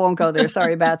Eve? I won't go there.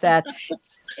 Sorry about that.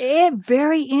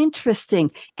 Very interesting.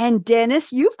 And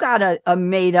Dennis, you've got a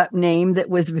made-up name that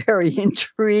was very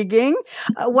intriguing.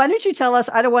 Why don't you tell us?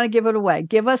 I don't want to give it away.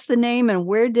 Give us the name and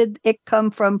where did it come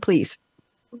from, please?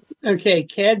 Okay,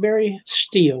 Cadbury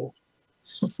Steel.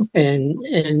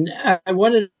 And I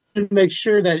wanted to make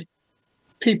sure that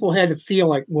people had to feel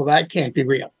like, well, that can't be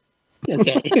real.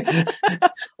 Okay.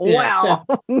 Wow.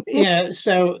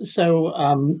 So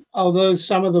although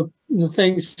some of the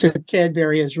things that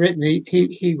Cadbury has written,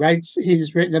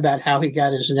 he's written about how he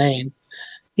got his name,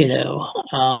 but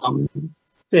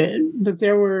there's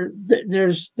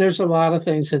a lot of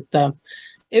things that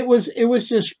it was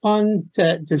just fun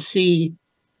to see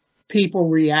people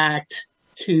react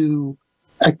to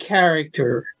a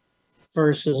character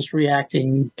versus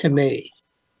reacting to me.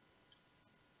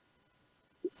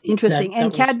 Interesting.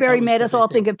 And Cadbury made us all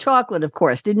think of chocolate, of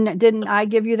course. Didn't I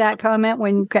give you that comment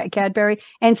when Cadbury?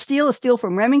 And steel is steel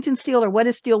from Remington Steel, or what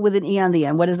is steel with an E on the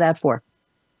end? What is that for?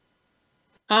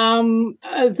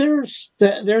 There's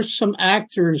some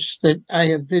actors that I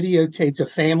have videotaped, a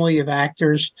family of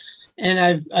actors, and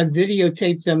I've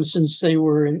videotaped them since they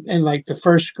were in like the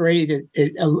first grade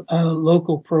at a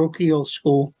local parochial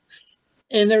school.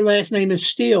 And their last name is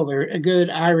Steele. They're a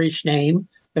good Irish name.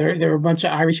 They're a bunch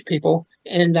of Irish people,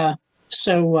 and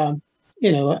so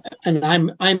and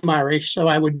I'm Irish, so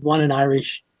I would want an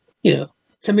Irish, to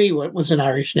me, what was an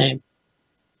Irish name.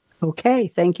 Okay,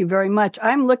 thank you very much.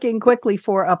 I'm looking quickly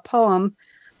for a poem.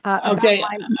 Okay,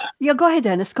 go ahead,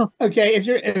 Dennis. Go. Okay, if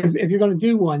you're going to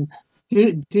do one,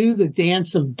 do the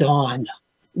Dance of Dawn.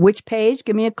 Which page?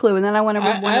 Give me a clue, and then I want to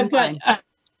read one of mine.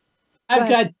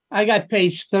 I got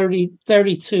page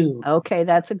 32. Okay,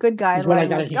 that's a good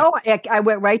guideline. Oh, I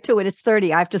went right to it. It's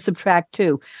 30. I have to subtract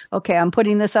 2. Okay, I'm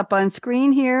putting this up on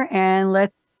screen here, and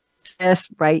let's this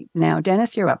right now.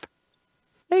 Dennis, you're up.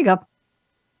 There you go.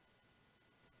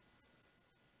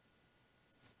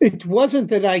 It wasn't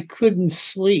that I couldn't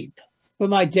sleep, but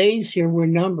my days here were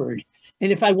numbered.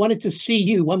 And if I wanted to see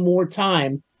you one more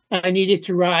time, I needed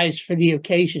to rise for the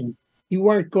occasion. You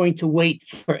weren't going to wait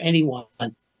for anyone.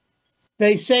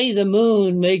 They say the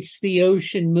moon makes the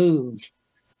ocean move,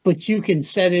 but you can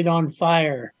set it on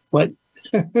fire. What?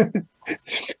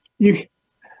 You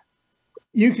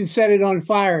can set it on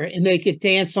fire and make it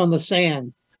dance on the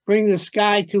sand. Bring the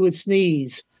sky to its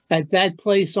knees at that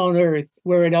place on earth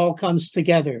where it all comes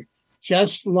together,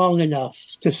 just long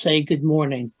enough to say good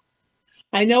morning.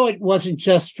 I know it wasn't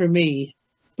just for me,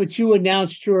 but you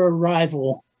announced your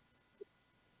arrival.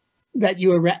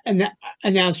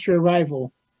 Announced your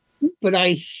arrival. But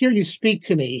I hear you speak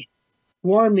to me.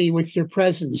 Warm me with your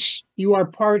presence. You are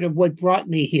part of what brought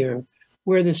me here,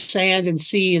 where the sand and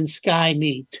sea and sky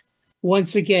meet.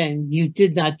 Once again, you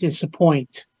did not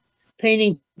disappoint.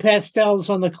 Painting pastels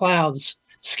on the clouds,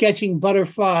 sketching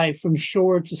butterfly from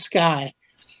shore to sky,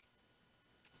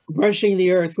 brushing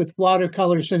the earth with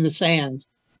watercolors in the sand,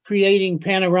 creating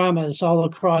panoramas all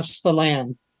across the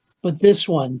land. But this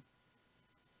one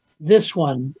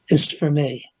is for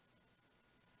me.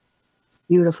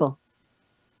 Beautiful.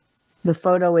 The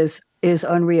photo is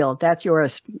unreal. That's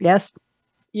yours. Yes?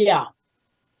 Yeah.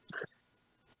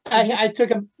 I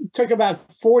took about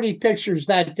 40 pictures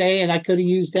that day, and I could have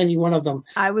used any one of them.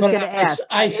 I was going to ask.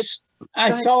 I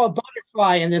saw a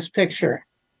butterfly in this picture,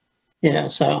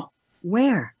 so.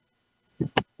 Where?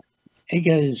 It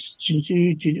goes,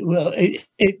 well,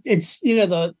 it's,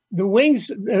 the wings,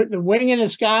 the wing in the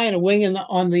sky and a wing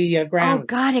on the ground. Oh,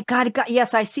 got it.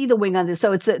 Yes, I see the wing on this.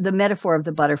 So it's the metaphor of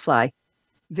the butterfly.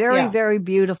 Very, very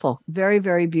beautiful. Very,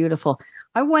 very beautiful.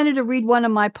 I wanted to read one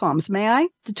of my poems. May I?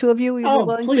 The two of you?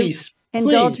 Please.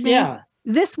 Indulge me? Yeah.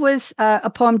 This was a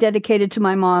poem dedicated to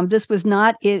my mom. This was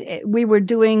not it. We were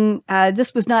doing,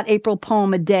 this was not April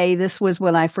Poem a Day. This was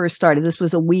when I first started. This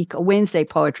was a Wednesday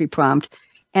poetry prompt.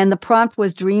 And the prompt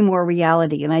was dream or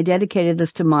reality. And I dedicated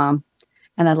this to Mom.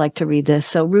 And I'd like to read this.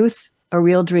 So Ruth, a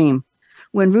real dream.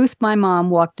 When Ruth, my mom,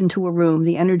 walked into a room,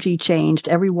 the energy changed.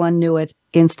 Everyone knew it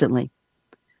instantly.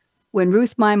 When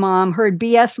Ruth, my mom, heard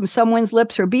BS from someone's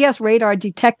lips, her BS radar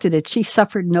detected it. She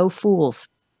suffered no fools.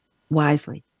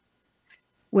 Wisely.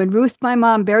 When Ruth, my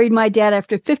mom, buried my dad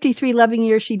after 53 loving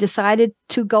years, she decided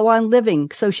to go on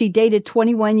living. So she dated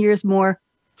 21 years more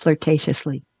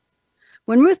flirtatiously.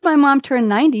 When Ruth, my mom, turned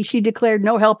 90, she declared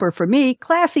no helper for me,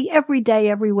 classy every day,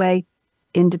 every way,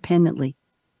 independently.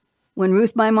 When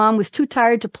Ruth, my mom, was too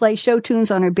tired to play show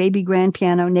tunes on her baby grand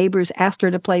piano, neighbors asked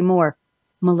her to play more,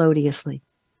 melodiously.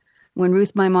 When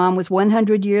Ruth, my mom, was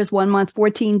 100 years, 1 month,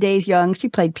 14 days young, she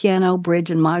played piano,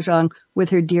 bridge, and mahjong with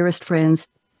her dearest friends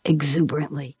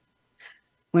exuberantly.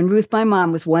 When Ruth, my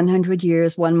mom, was 100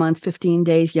 years, 1 month, 15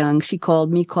 days young, she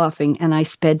called me coughing, and I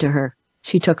sped to her.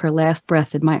 She took her last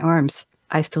breath in my arms.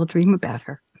 I still dream about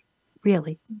her.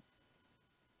 Really.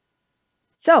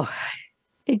 So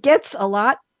it gets a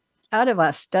lot out of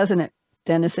us, doesn't it,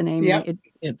 Dennis and Amy? Yep,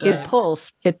 it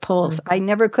pulls. It pulls. Mm-hmm. I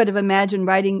never could have imagined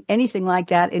writing anything like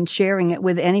that and sharing it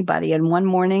with anybody. And one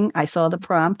morning I saw the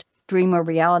prompt, dream or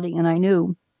reality, and I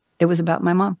knew it was about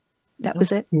my mom. That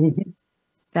was it. Mm-hmm.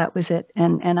 That was it.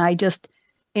 And I just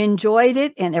enjoyed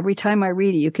it. And every time I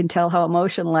read it, you can tell how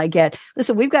emotional I get.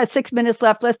 Listen, we've got 6 minutes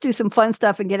left. Let's do some fun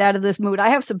stuff and get out of this mood. I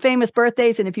have some famous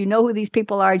birthdays. And if you know who these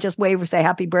people are, just wave or say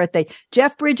happy birthday.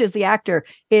 Jeff Bridges, the actor,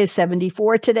 is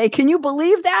 74 today. Can you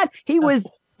believe that? He was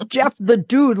Jeff the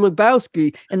Dude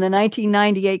Lebowski. In the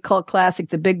 1998 cult classic,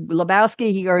 The Big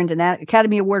Lebowski, he earned an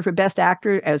Academy Award for Best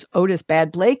Actor as Otis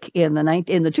Bad Blake in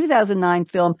the 2009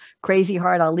 film Crazy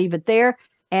Heart. I'll leave it there.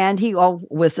 And he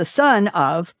was the son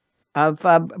of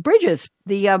Bridges,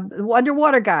 the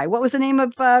underwater guy. What was the name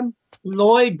of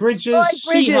Lloyd Bridges?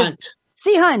 Sea Hunt.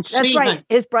 Sea Hunt. That's Sea right. Hunt.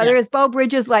 His brother is Beau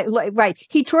Bridges. Right.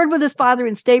 He toured with his father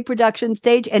in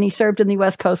stage, and he served in the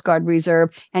U.S. Coast Guard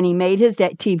Reserve, and he made his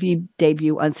TV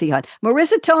debut on Sea Hunt.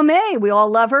 Marissa Tomei, we all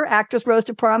love her. Actress rose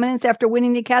to prominence after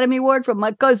winning the Academy Award from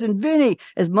My Cousin Vinny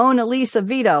as Mona Lisa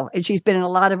Vito, and she's been in a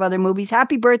lot of other movies.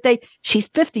 Happy birthday. She's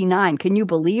 59. Can you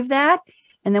believe that?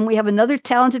 And then we have another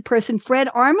talented person, Fred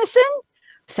Armisen,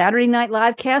 Saturday Night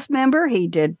Live cast member. He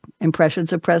did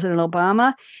impressions of President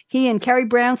Obama. He and Carrie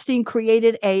Brownstein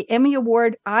created a Emmy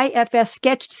Award IFS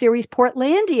sketch series,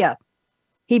 Portlandia.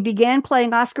 He began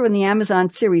playing Oscar in the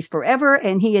Amazon series Forever,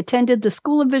 and he attended the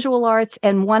School of Visual Arts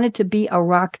and wanted to be a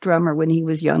rock drummer when he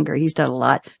was younger. He's done a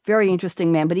lot. Very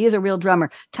interesting man, but he is a real drummer.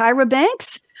 Tyra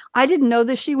Banks. I didn't know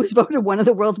that she was voted one of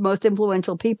the world's most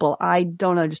influential people. I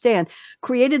don't understand.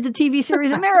 Created the TV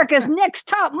series America's Next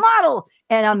Top Model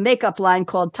and a makeup line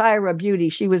called Tyra Beauty.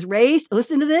 She was raised,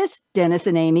 listen to this, Dennis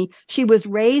and Amy, she was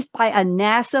raised by a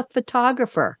NASA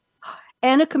photographer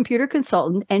and a computer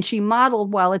consultant, and she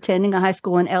modeled while attending a high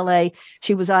school in LA.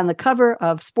 She was on the cover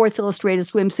of Sports Illustrated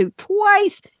swimsuit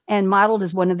twice and modeled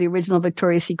as one of the original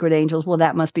Victoria's Secret angels. Well,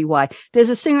 that must be why. There's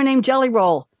a singer named Jelly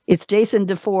Roll. It's Jason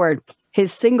DeFord.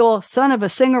 His single, Son of a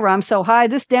Singer, I'm So High,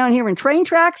 this down here in Train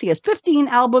Tracks. He has 15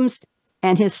 albums,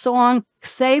 and his song,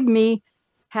 Save Me,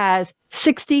 has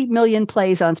 60 million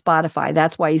plays on Spotify.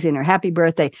 That's why he's in here. Happy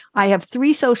birthday. I have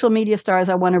 3 social media stars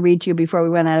I want to read to you before we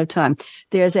run out of time.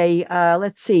 There's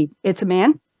let's see, it's a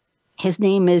man. His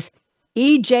name is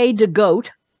EJ DeGoat.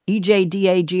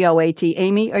 EJDAGOAT.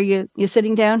 Amy, are you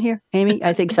sitting down here? Amy,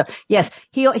 I think so. Yes,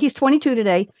 he's 22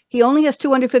 today. He only has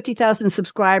 250,000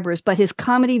 subscribers, but his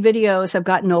comedy videos have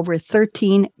gotten over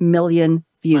 13 million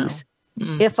views.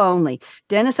 Wow. If only.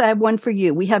 Dennis, I have one for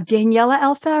you. We have Daniela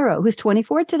Alfaro, who's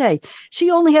 24 today.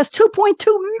 She only has 2.2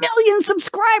 million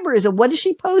subscribers. And what does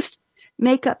she post?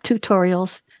 Makeup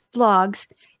tutorials, vlogs,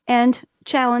 and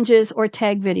challenges or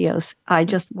tag videos. I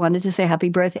just wanted to say happy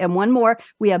birthday. And one more.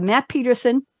 We have Matt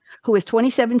Peterson, who is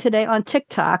 27 today on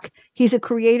TikTok. He's a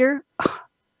creator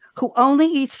who only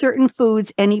eats certain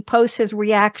foods, and he posts his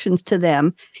reactions to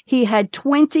them. He had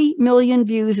 20 million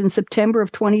views in September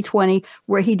of 2020,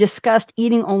 where he discussed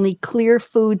eating only clear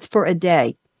foods for a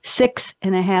day.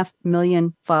 6.5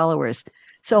 million followers.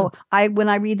 So when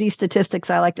I read these statistics,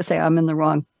 I like to say I'm in the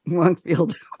wrong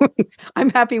field. I'm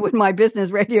happy when my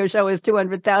business radio show has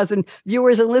 200,000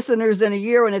 viewers and listeners in a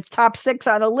year, and it's top 6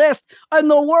 on a list in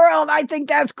the world. I think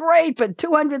that's great, but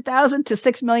 200,000 to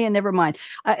 6 million, never mind.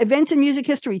 Events in music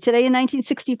history. Today in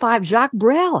 1965, Jacques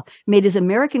Brel made his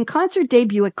American concert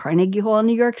debut at Carnegie Hall in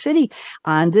New York City.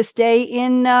 On this day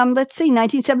in,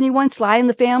 1971, Sly and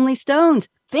the Family Stones.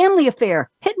 Family Affair,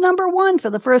 hit number 1 for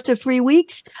the first of 3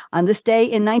 weeks. On this day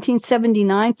in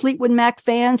 1979, Fleetwood Mac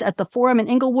fans at the Forum in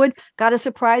Inglewood got a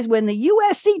surprise when the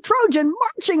USC Trojan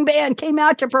Marching Band came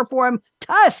out to perform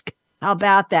Tusk. How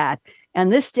about that?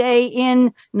 And this day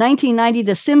in 1990,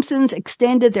 The Simpsons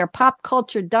extended their pop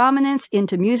culture dominance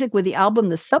into music with the album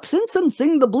The Simpsons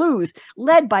Sing the Blues,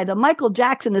 led by the Michael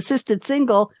Jackson assisted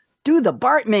single, Do the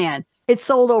Bartman. It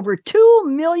sold over 2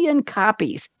 million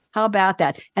copies. How about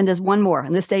that? And there's one more.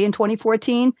 On this day in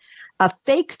 2014, a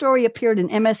fake story appeared in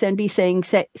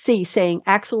MSNBC saying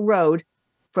Axl Rose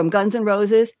from Guns N'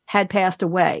 Roses had passed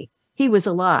away. He was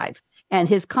alive. And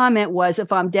his comment was,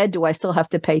 if I'm dead, do I still have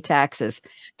to pay taxes?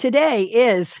 Today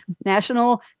is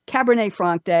National Cabernet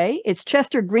Franc Day. It's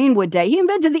Chester Greenwood Day. He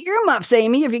invented the earmuffs,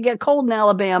 Amy, if you get cold in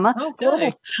Alabama. Okay.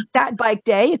 Global Fat Bike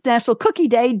Day. It's National Cookie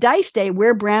Day, Dice Day,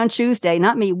 Wear Brown Shoes Day.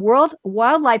 Not me. World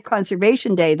Wildlife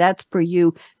Conservation Day. That's for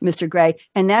you, Mr. Gray.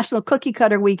 And National Cookie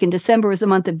Cutter Week in December is the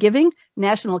month of giving.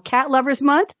 National Cat Lovers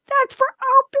Month. That's for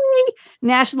Opie.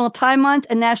 National Time Month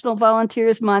and National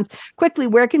Volunteers Month. Quickly,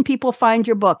 where can people find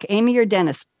your book? Amy or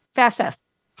Dennis? Fast.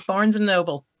 Barnes and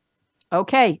Noble.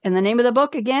 Okay. And the name of the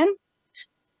book again?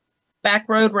 Back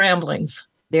Road Ramblings.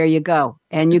 There you go.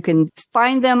 And you can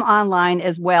find them online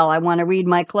as well. I want to read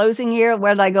my closing here.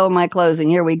 Where did I go in my closing?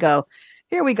 Here we go.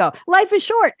 Life is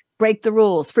short. Break the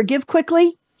rules. Forgive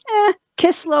quickly.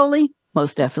 Kiss slowly.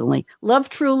 Most definitely. Love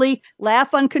truly.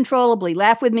 Laugh uncontrollably.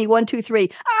 Laugh with me. 1, 2, 3.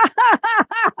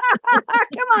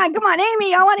 Come on,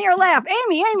 Amy. I want to hear her laugh.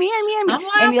 Amy.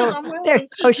 I'm laughing. There.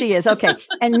 Oh, she is. Okay.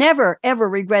 And never, ever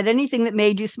regret anything that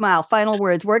made you smile. Final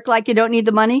words. Work like you don't need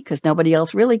the money because nobody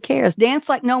else really cares. Dance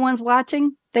like no one's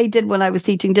watching. They did when I was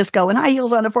teaching disco and high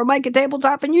heels on a Formica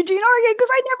tabletop in Eugene, Oregon because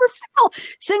I never fell.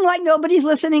 Sing like nobody's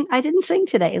listening. I didn't sing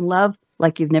today. And love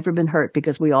like you've never been hurt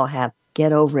because we all have.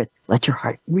 Get over it. Let your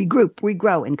heart regroup,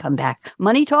 regrow, and come back.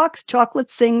 Money talks, chocolate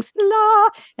sings, la.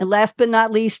 And last but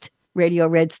not least, Radio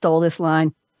Red stole this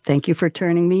line. Thank you for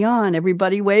turning me on.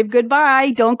 Everybody wave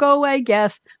goodbye. Don't go away,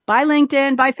 guests. Bye,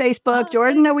 LinkedIn. Bye, Facebook. Bye.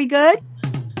 Jordan, are we good?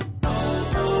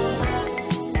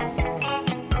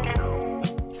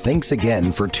 Thanks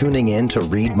again for tuning in to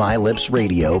Read My Lips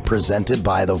Radio, presented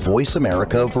by the Voice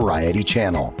America Variety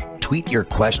Channel. Tweet your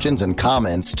questions and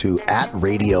comments to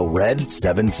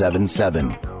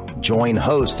 @RadioRed777. Join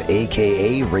host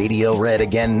akaRadioRed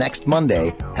again next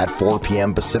Monday at 4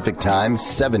 p.m. Pacific Time,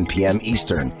 7 p.m.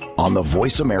 Eastern on the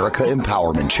Voice America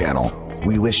Empowerment Channel.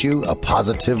 We wish you a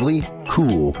positively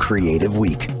cool, creative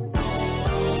week.